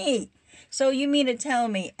 1920. So you mean to tell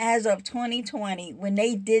me, as of 2020, when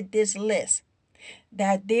they did this list,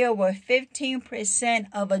 that there were 15%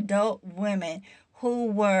 of adult women who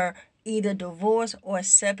were either divorced or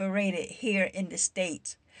separated here in the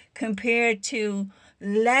States, compared to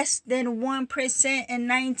less than 1% in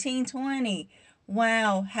 1920.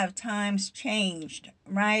 Wow, have times changed,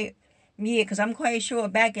 right? Yeah, because I'm quite sure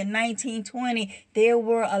back in 1920, there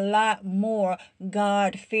were a lot more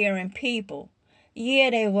God-fearing people.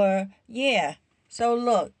 Yeah, they were. Yeah. So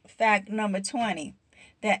look, fact number 20.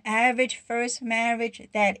 The average first marriage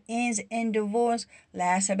that ends in divorce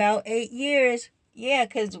lasts about 8 years. Yeah,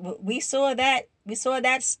 because we saw that. We saw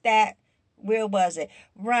that stat. Where was it?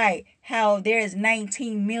 Right. How there's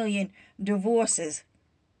 19 million divorces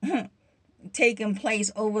taking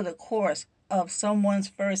place over the course of someone's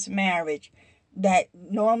first marriage that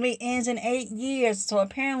normally ends in 8 years. So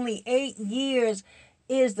apparently, 8 years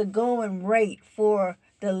is the going rate for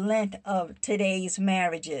the length of today's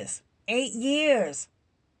marriages. 8 years.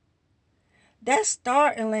 That's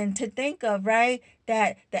startling to think of, right?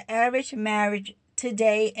 That the average marriage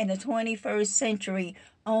today in the 21st century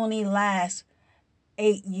only lasts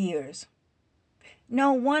 8 years.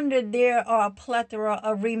 No wonder there are a plethora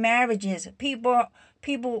of remarriages.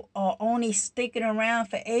 People are only sticking around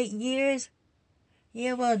for 8 years.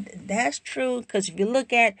 Yeah, well, that's true. Because if you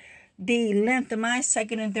look at the length of my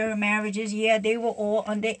second and third marriages, yeah, they were all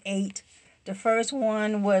under 8. The first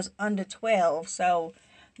one was under 12. So,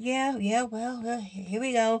 yeah, well, here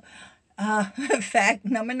we go. Fact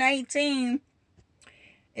number 19.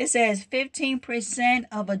 It says 15%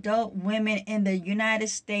 of adult women in the United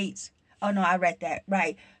States. Oh, no, I read that.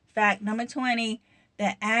 Right. Fact number 20.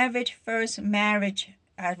 The average first marriage,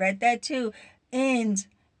 I read that too, ends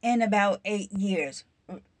in about 8 years.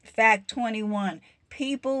 Fact 21.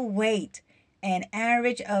 People wait an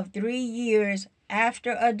average of 3 years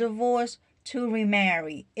after a divorce to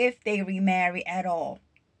remarry, if they remarry at all.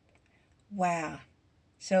 Wow.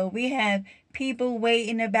 So we have people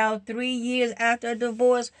waiting about 3 years after a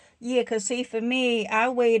divorce. Yeah, because see, for me, I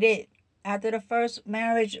waited after the first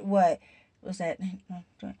marriage, what was that?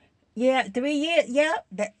 Yeah, 3 years. Yeah,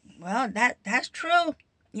 that's true.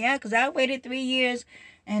 Yeah, because I waited 3 years,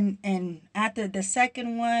 and after the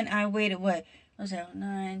second one, I waited what was that?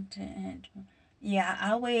 9, 10, 12. Yeah,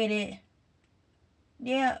 I waited.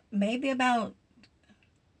 Yeah, maybe about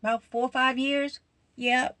 4 or 5 years.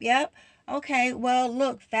 Yep. Okay, well,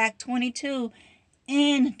 look, fact 22.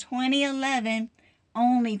 In 2011,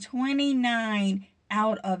 only 29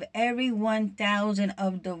 out of every 1,000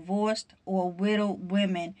 of divorced or widowed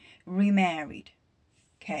women remarried.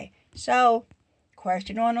 Okay, so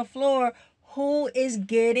question on the floor, who is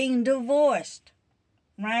getting divorced?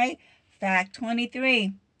 Right? Fact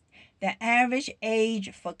 23. The average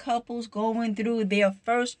age for couples going through their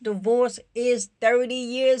first divorce is 30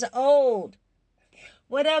 years old.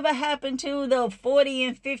 Whatever happened to the 40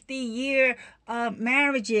 and 50-year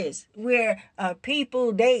marriages where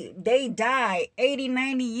people they die 80,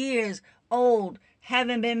 90 years old,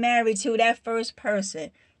 haven't been married to that first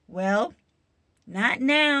person? Well, not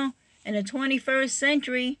now. In the 21st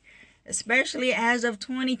century, especially as of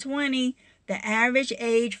 2020, the average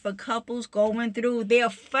age for couples going through their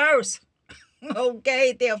first,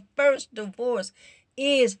 okay, their first divorce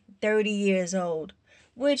is 30 years old,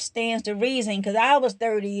 which stands to reason because I was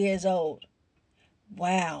 30 years old.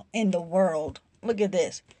 Wow, in the world. Look at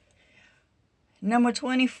this. Number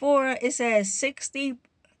 24, it says 60%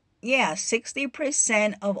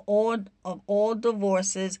 of all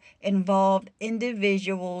divorces involved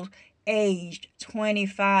individuals aged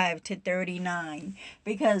 25 to 39,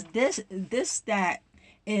 because this stat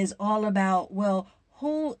is all about, well,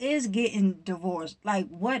 who is getting divorced, like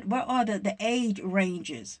what are the age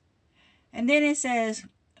ranges. And then it says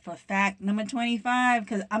for fact number 25,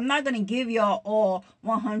 because I'm not going to give y'all all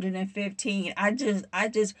 115. I just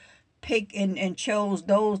picked and chose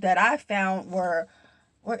those that I found were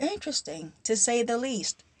interesting, to say the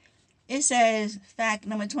least. It says, fact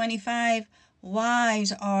number 25,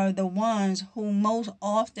 wives are the ones who most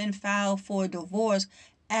often file for divorce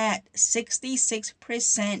at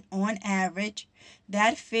 66% on average.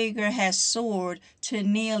 That figure has soared to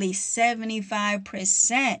nearly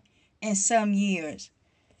 75% in some years.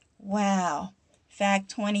 Wow.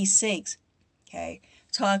 Fact 26, okay,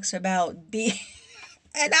 talks about the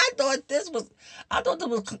and I thought this was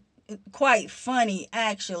quite funny,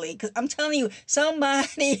 actually, because I'm telling you,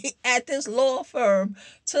 somebody at this law firm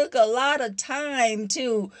took a lot of time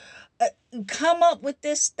to come up with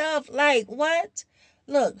this stuff. Like, what?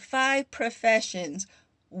 Look, 5 professions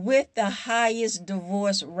with the highest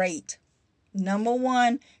divorce rate. Number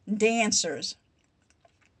one, dancers.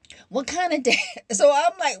 What kind of dance? So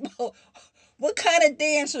I'm like, well, what kind of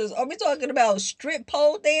dancers? Are we talking about strip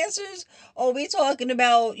pole dancers? Are we talking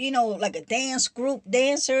about, like a dance group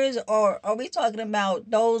dancers? Or are we talking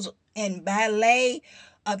about those in ballet?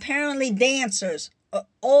 Apparently, dancers.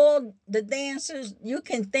 All the dancers you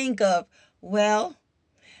can think of. Well,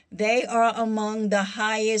 They are among the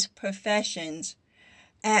highest professions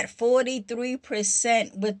at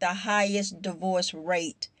 43% with the highest divorce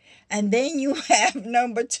rate. And then you have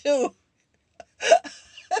number two,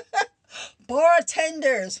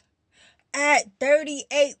 bartenders at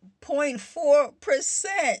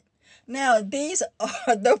 38.4%. Now, these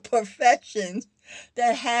are the professions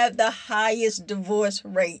that have the highest divorce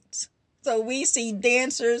rates. So we see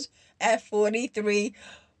dancers at 43,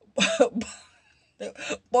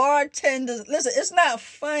 bartenders. Listen, it's not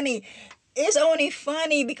funny. It's only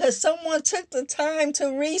funny because someone took the time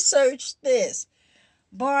to research this.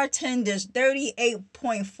 Bartenders,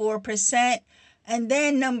 38.4%. And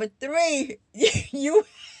then number three, you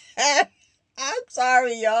have, I'm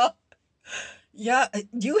sorry, y'all.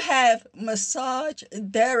 You have massage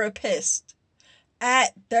therapists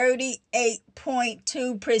at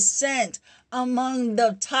 38.2% among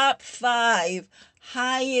the top five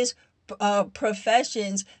highest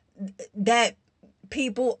professions that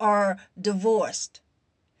people are divorced.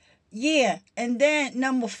 Yeah, and then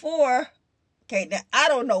number four, okay, now I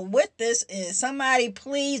don't know what this is. Somebody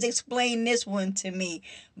please explain this one to me.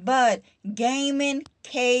 But gaming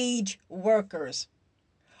cage workers.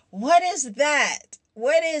 What is that?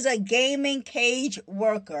 What is a gaming cage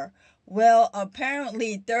worker? Well,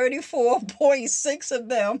 apparently 34.6 of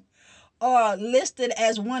them are listed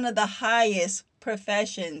as one of the highest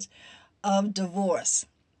professions of divorce.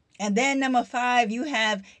 And then number five, you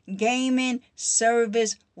have gaming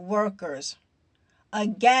service workers.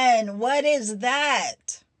 Again, what is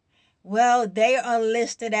that? Well, they are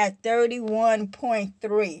listed at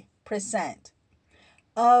 31.3%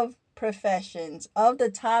 of professions, of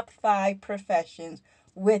the top five professions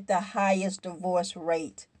with the highest divorce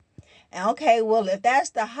rate. Okay, well, if that's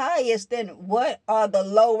the highest, then what are the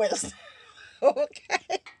lowest?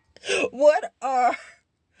 Okay. What are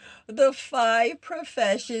the five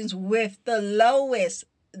professions with the lowest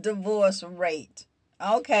divorce rate?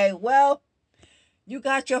 Okay, well, you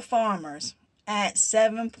got your farmers at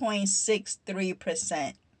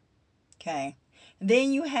 7.63%. Okay.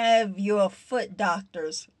 Then you have your foot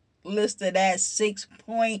doctors listed at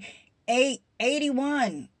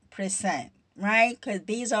 6.81%, right? Because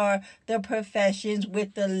these are the professions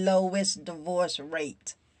with the lowest divorce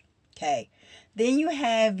rate. Okay. Then you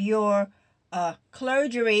have your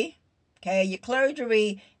clergy, okay, your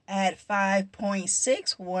clergy at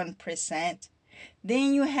 5.61%.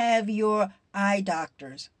 Then you have your eye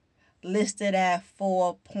doctors listed at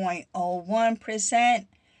 4.01%.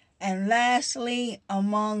 And lastly,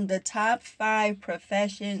 among the top five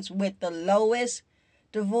professions with the lowest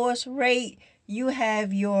divorce rate, you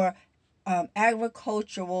have your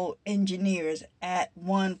agricultural engineers at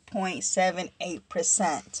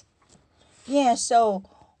 1.78%. Yeah, so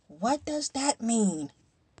what does that mean?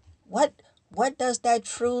 What does that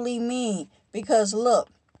truly mean? Because look,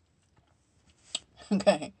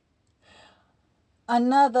 okay,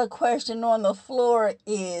 another question on the floor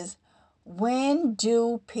is, when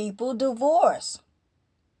do people divorce?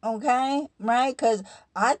 Okay, right? Because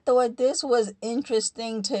I thought this was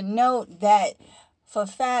interesting to note that for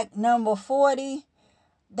fact number 40,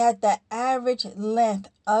 that the average length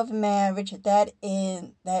of marriage that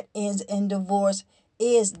ends in divorce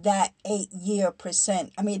is that 8 years,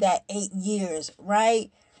 right?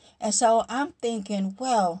 And so I'm thinking,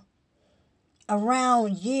 well,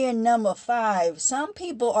 around year number 5, some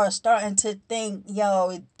people are starting to think,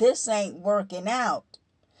 yo, this ain't working out.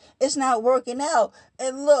 It's not working out.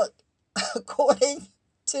 And look, according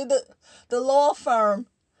to the law firm,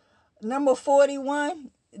 number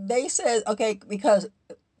 41, they said, okay, because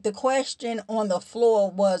the question on the floor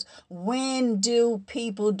was, when do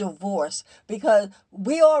people divorce? Because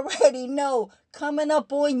we already know coming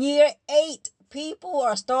up on year 8, people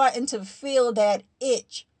are starting to feel that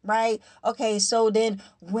itch, right? Okay, so then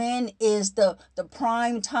when is the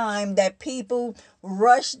prime time that people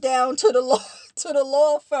rush down to the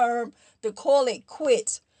law firm to call it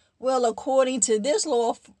quits? Well, according to this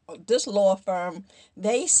law firm,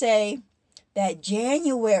 they say that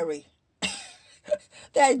January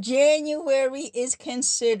is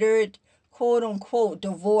considered quote unquote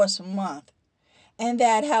divorce month, and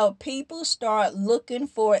that how people start looking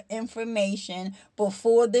for information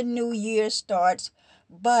before the new year starts,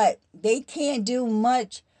 but they can't do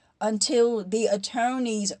much until the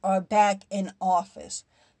attorneys are back in office.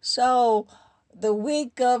 So the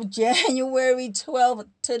week of January 12th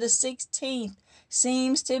to the 16th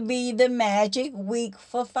seems to be the magic week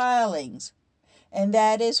for filings. And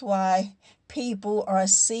that is why people are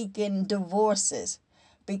seeking divorces,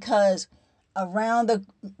 because around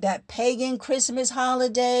that pagan Christmas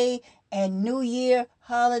holiday and New Year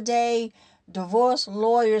holiday, divorce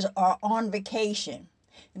lawyers are on vacation.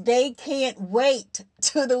 They can't wait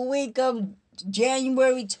till the week of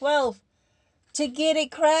January 12th to get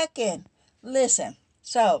it cracking. Listen,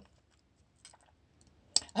 so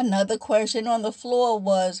another question on the floor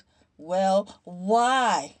was, well,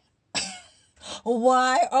 why?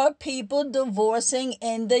 Why are people divorcing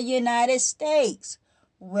in the United States?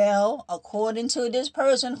 Well, according to this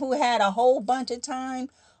person who had a whole bunch of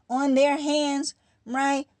time on their hands,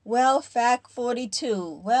 right? Well, fact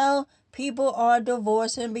 42. Well, people are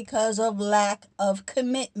divorcing because of lack of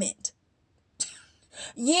commitment.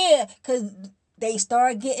 Yeah, because they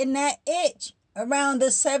start getting that itch around the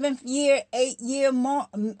 7th year, 8-year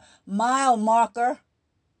mile marker,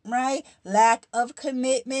 right? Lack of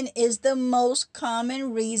commitment is the most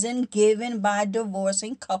common reason given by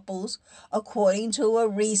divorcing couples, according to a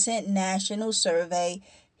recent national survey.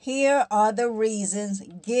 Here are the reasons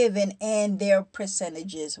given and their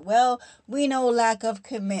percentages. Well, we know lack of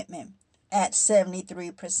commitment at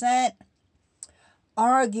 73%.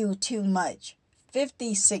 Argue too much,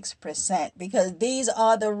 56%, because these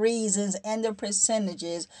are the reasons and the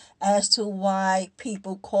percentages as to why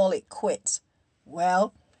people call it quits.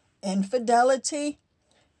 Well, infidelity,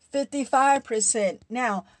 55%.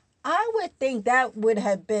 Now, I would think that would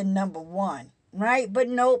have been number one, right? But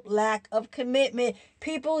nope, lack of commitment.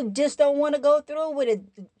 People just don't want to go through with it.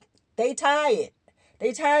 They tired.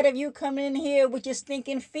 They tired of you coming in here with your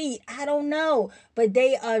stinking feet. I don't know. But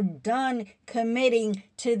they are done committing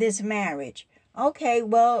to this marriage. Okay,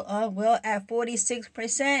 well, at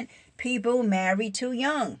 46%, people marry too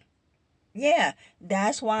young. Yeah,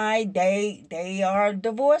 that's why they are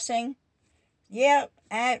divorcing. Yeah,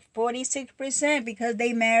 at 46% because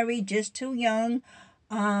they married just too young.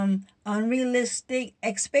 Unrealistic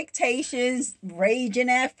expectations raging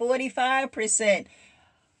at 45%.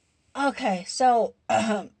 Okay, so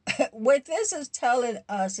what this is telling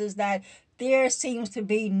us is that there seems to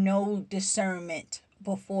be no discernment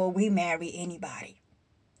before we marry anybody.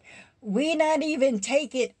 We not even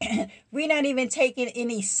taking we not even taking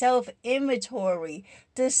any self inventory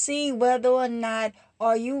to see whether or not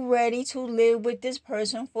are you ready to live with this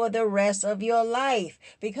person for the rest of your life,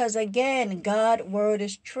 because again, God word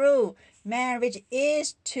is true. Marriage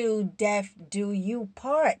is to death do you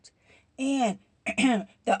part. And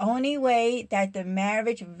the only way that the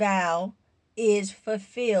marriage vow is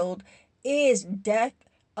fulfilled is death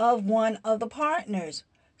of one of the partners.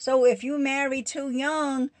 So if you marry too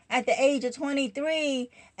young at the age of 23,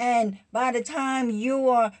 and by the time you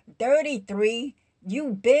are 33,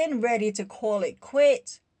 you've been ready to call it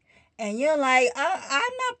quits, and you're like,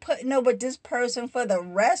 I'm not putting up with this person for the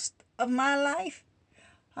rest of my life.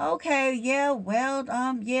 Okay,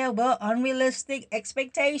 unrealistic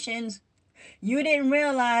expectations. You didn't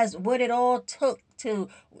realize what it all took to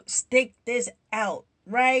stick this out,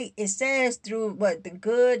 right? It says through what the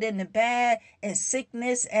good and the bad and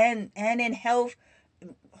sickness and in health,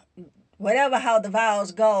 whatever how the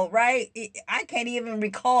vows go, right? I can't even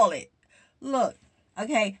recall it. Look,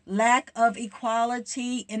 okay, lack of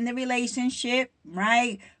equality in the relationship,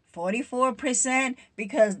 right? 44%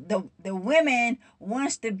 because the women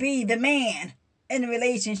wants to be the man in the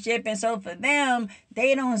relationship, and so for them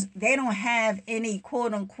they don't have any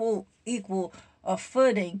quote unquote equal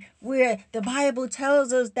footing, where the Bible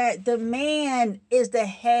tells us that the man is the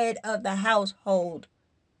head of the household.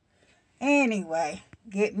 Anyway,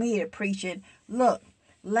 get me to preaching. Look,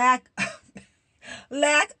 lack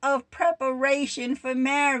lack of preparation for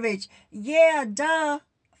marriage. Yeah, duh.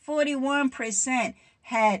 41%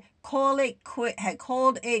 had called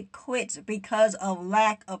it quits because of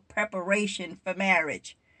lack of preparation for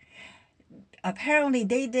marriage. Apparently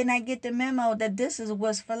they did not get the memo that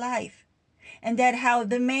was for life, and that how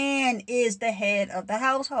the man is the head of the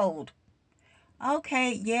household.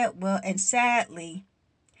 Okay, yeah, well, and sadly,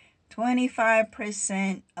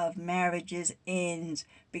 25% of marriages ends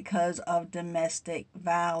because of domestic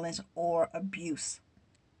violence or abuse.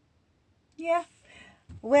 Yeah.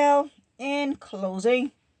 Well, in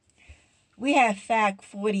closing, we have fact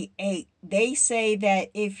 48. They say that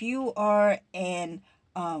if you are an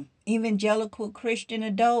evangelical Christian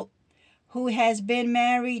adult who has been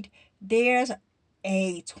married, there's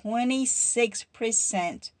a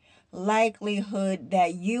 26% likelihood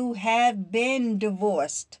that you have been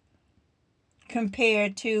divorced,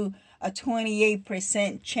 compared to a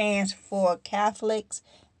 28% chance for Catholics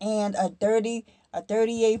and a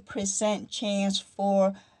 38% chance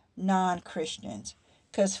for non-Christians.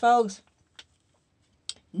 Because folks,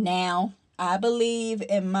 now I believe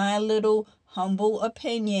in my little humble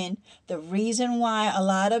opinion, the reason why a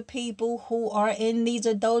lot of people who are in these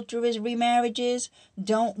adulterous remarriages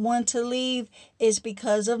don't want to leave is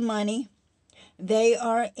because of money. They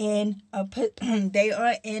are in a they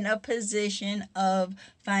are in a position of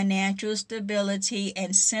financial stability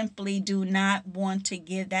and simply do not want to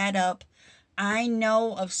give that up. I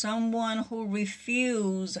know of someone who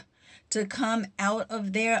refused to come out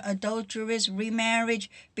of their adulterous remarriage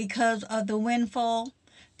because of the windfall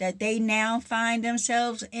that they now find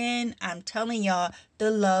themselves in. I'm telling y'all, the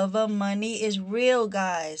love of money is real,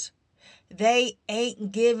 guys. They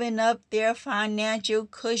ain't giving up their financial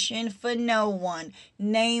cushion for no one,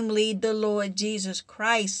 namely the Lord Jesus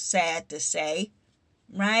Christ, sad to say.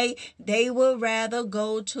 Right? They would rather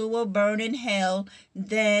go to a burning hell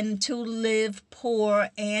than to live poor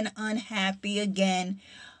and unhappy again.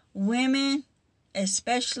 Women,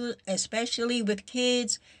 especially with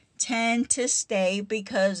kids, tend to stay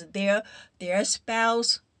because their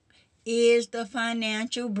spouse is the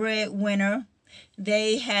financial breadwinner.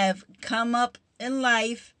 They have come up in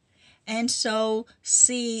life and so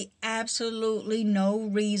see absolutely no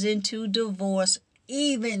reason to divorce,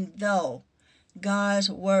 even though God's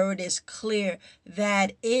word is clear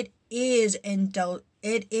that it is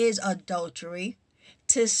adultery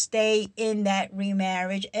to stay in that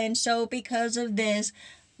remarriage. And so because of this,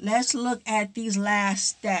 let's look at these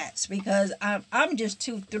last stats because I'm just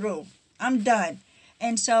too through. I'm done.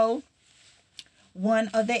 And so one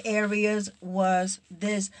of the areas was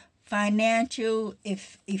this financial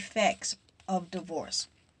effects of divorce,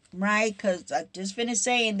 right? Because I just finished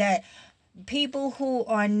saying that people who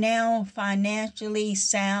are now financially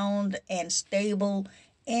sound and stable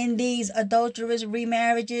in these adulterous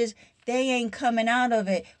remarriages, they ain't coming out of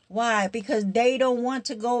it. Why? Because they don't want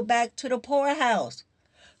to go back to the poorhouse.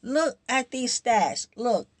 Look at these stats.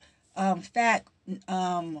 Look, fact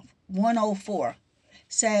 104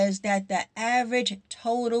 says that the average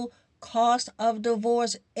total cost of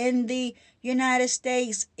divorce in the United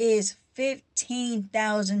States is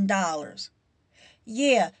 $15,000.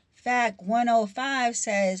 Yeah, fact 105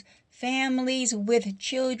 says families with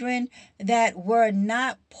children that were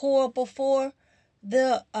not poor before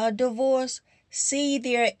the divorce see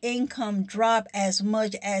their income drop as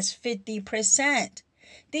much as 50%.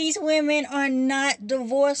 These women are not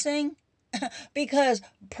divorcing because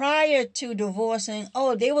prior to divorcing,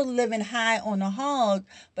 oh, they were living high on the hog,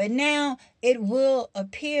 but now it will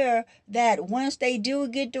appear that once they do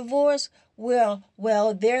get divorced, well,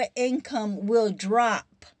 their income will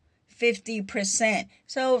drop 50%.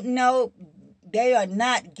 So no, they are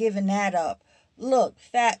not giving that up. Look,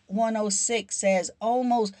 fact 106 says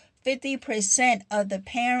almost 50% of the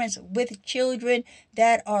parents with children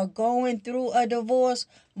that are going through a divorce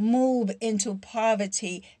move into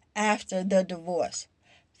poverty after the divorce.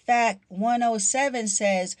 Fact 107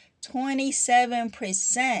 says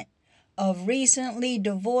 27% of recently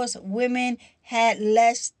divorced women had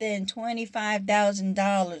less than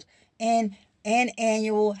 $25,000 in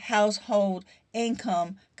annual household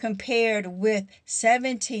income compared with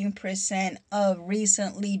 17% of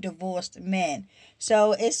recently divorced men.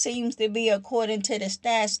 So it seems to be, according to the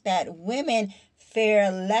stats, that women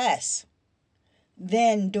fare less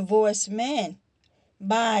than divorced men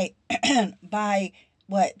by by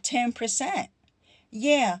what, 10%.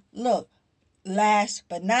 Yeah, look, last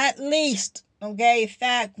but not least, okay,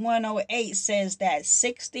 fact 108 says that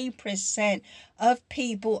 60% of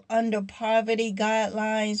people under poverty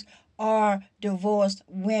guidelines are divorced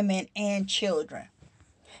women and children.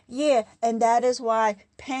 Yeah, and that is why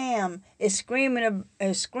Pam is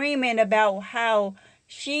screaming about how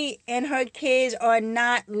she and her kids are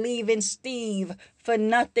not leaving Steve for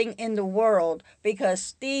nothing in the world because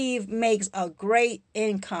Steve makes a great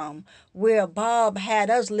income where Bob had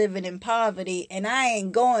us living in poverty and I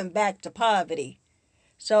ain't going back to poverty.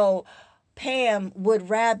 So Pam would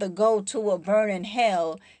rather go to a burning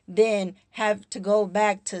hell than have to go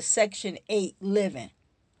back to Section 8 living.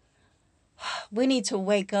 We need to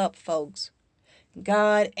wake up, folks.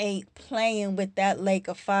 God ain't playing with that lake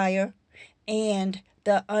of fire, and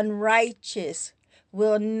the unrighteous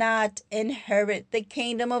will not inherit the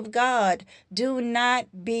kingdom of God. Do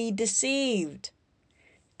not be deceived.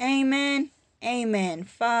 Amen. Amen.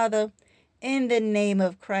 Father, in the name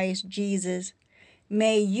of Christ Jesus,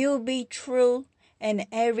 may you be true and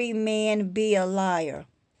every man be a liar.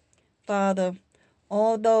 Father,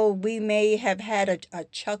 although we may have had a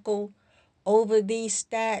chuckle over these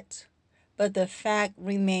stats, but the fact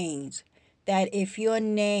remains that if your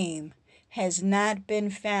name has not been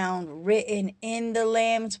found written in the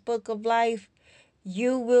Lamb's Book of Life,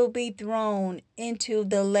 you will be thrown into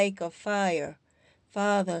the lake of fire.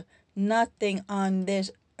 Father, Nothing on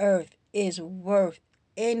this earth is worth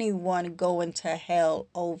anyone going to hell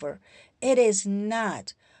over. It is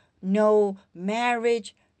not. No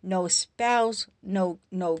marriage, no spouse, no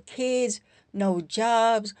kids, no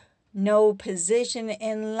jobs, no position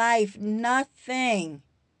in life, nothing.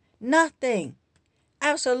 Nothing.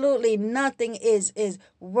 Absolutely nothing is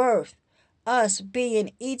worth us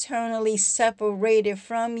being eternally separated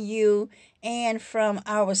from you and from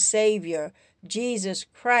our Savior, Jesus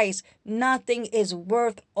Christ. Nothing is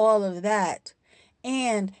worth all of that.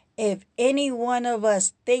 And if any one of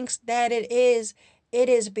us thinks that it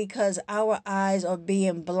is because our eyes are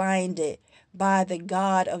being blinded by the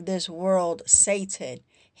God of this world, Satan.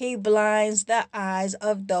 He blinds the eyes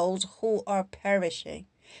of those who are perishing.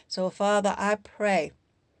 So, Father, I pray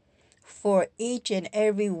for each and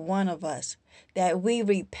every one of us that we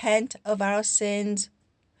repent of our sins,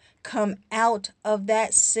 come out of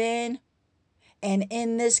that sin, and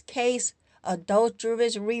in this case,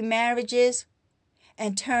 adulterous remarriages,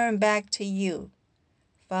 and turn back to you.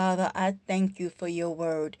 Father, I thank you for your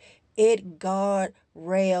word. It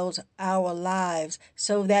guardrails our lives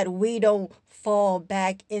so that we don't fall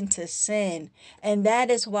back into sin. And that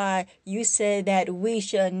is why you said that we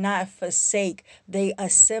should not forsake the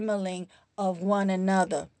assembling of one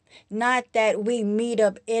another. Not that we meet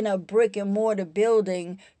up in a brick and mortar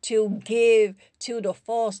building to give to the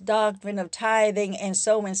false doctrine of tithing and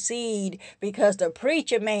sowing seed because the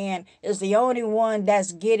preacher man is the only one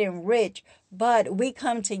that's getting rich. But we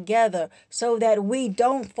come together so that we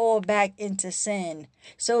don't fall back into sin,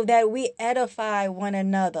 so that we edify one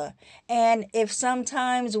another. And if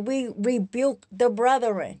sometimes we rebuke the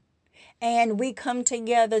brethren, and we come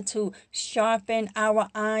together to sharpen our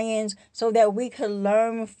irons so that we can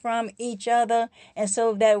learn from each other and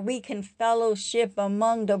so that we can fellowship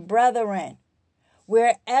among the brethren.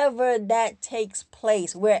 Wherever that takes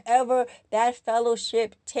place, wherever that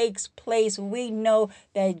fellowship takes place, we know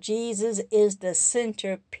that Jesus is the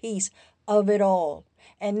centerpiece of it all,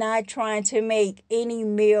 and not trying to make any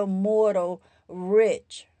mere mortal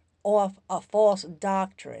rich off a false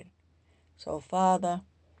doctrine. So, Father,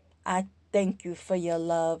 I thank you for your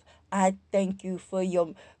love. I thank you for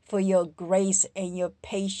your grace and your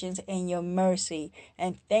patience and your mercy.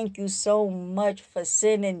 And thank you so much for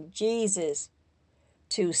sending Jesus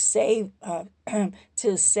to save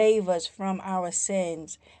to save us from our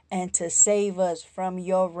sins and to save us from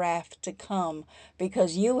your wrath to come,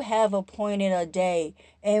 because you have appointed a day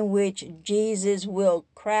in which Jesus will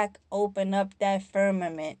crack open up that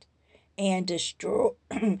firmament and destroy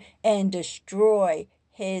and destroy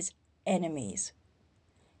his enemies.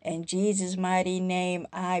 In Jesus' mighty name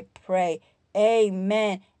I pray.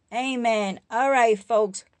 Amen. Amen. All right,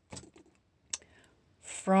 folks.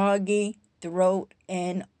 Froggy throat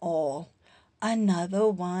and all. Another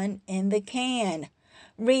one in the can.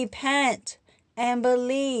 Repent and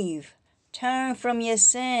believe. Turn from your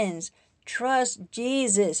sins. Trust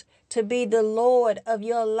Jesus to be the Lord of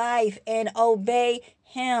your life and obey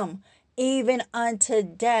him even unto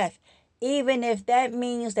death. Even if that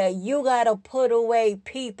means that you got to put away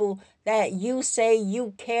people that you say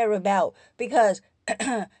you care about. Because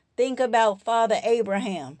think about Father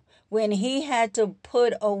Abraham. When he had to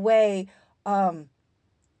put away, what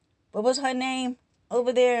was her name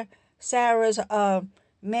over there? Sarah's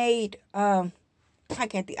maid. I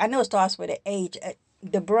can't think. I know it starts with an H.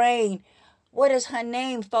 The brain. What is her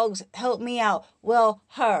name, folks? Help me out. Well,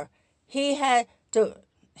 her. He had to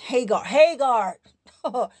Hagar.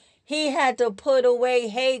 He had to put away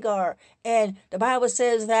Hagar, and the Bible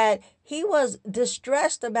says that he was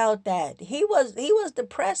distressed about that. He was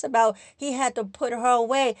depressed about he had to put her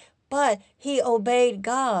away, but he obeyed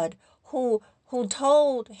God, who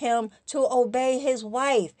told him to obey his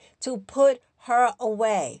wife, to put her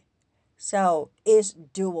away. So it's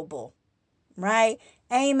doable, right?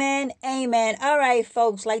 Amen. Amen. All right,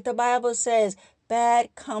 folks, like the Bible says,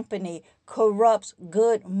 bad company corrupts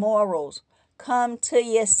good morals. Come to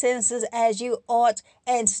your senses as you ought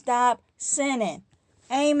and stop sinning.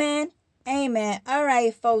 Amen. Amen. All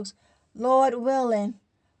right, folks. Lord willing,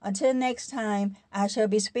 until next time, I shall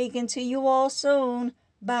be speaking to you all soon.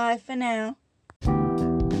 Bye for now.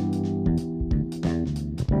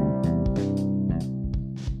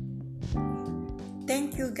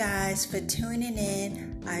 Thank you guys for tuning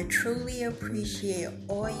in. I truly appreciate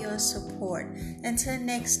all your support. Until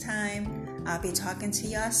next time, I'll be talking to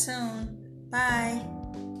y'all soon. Bye.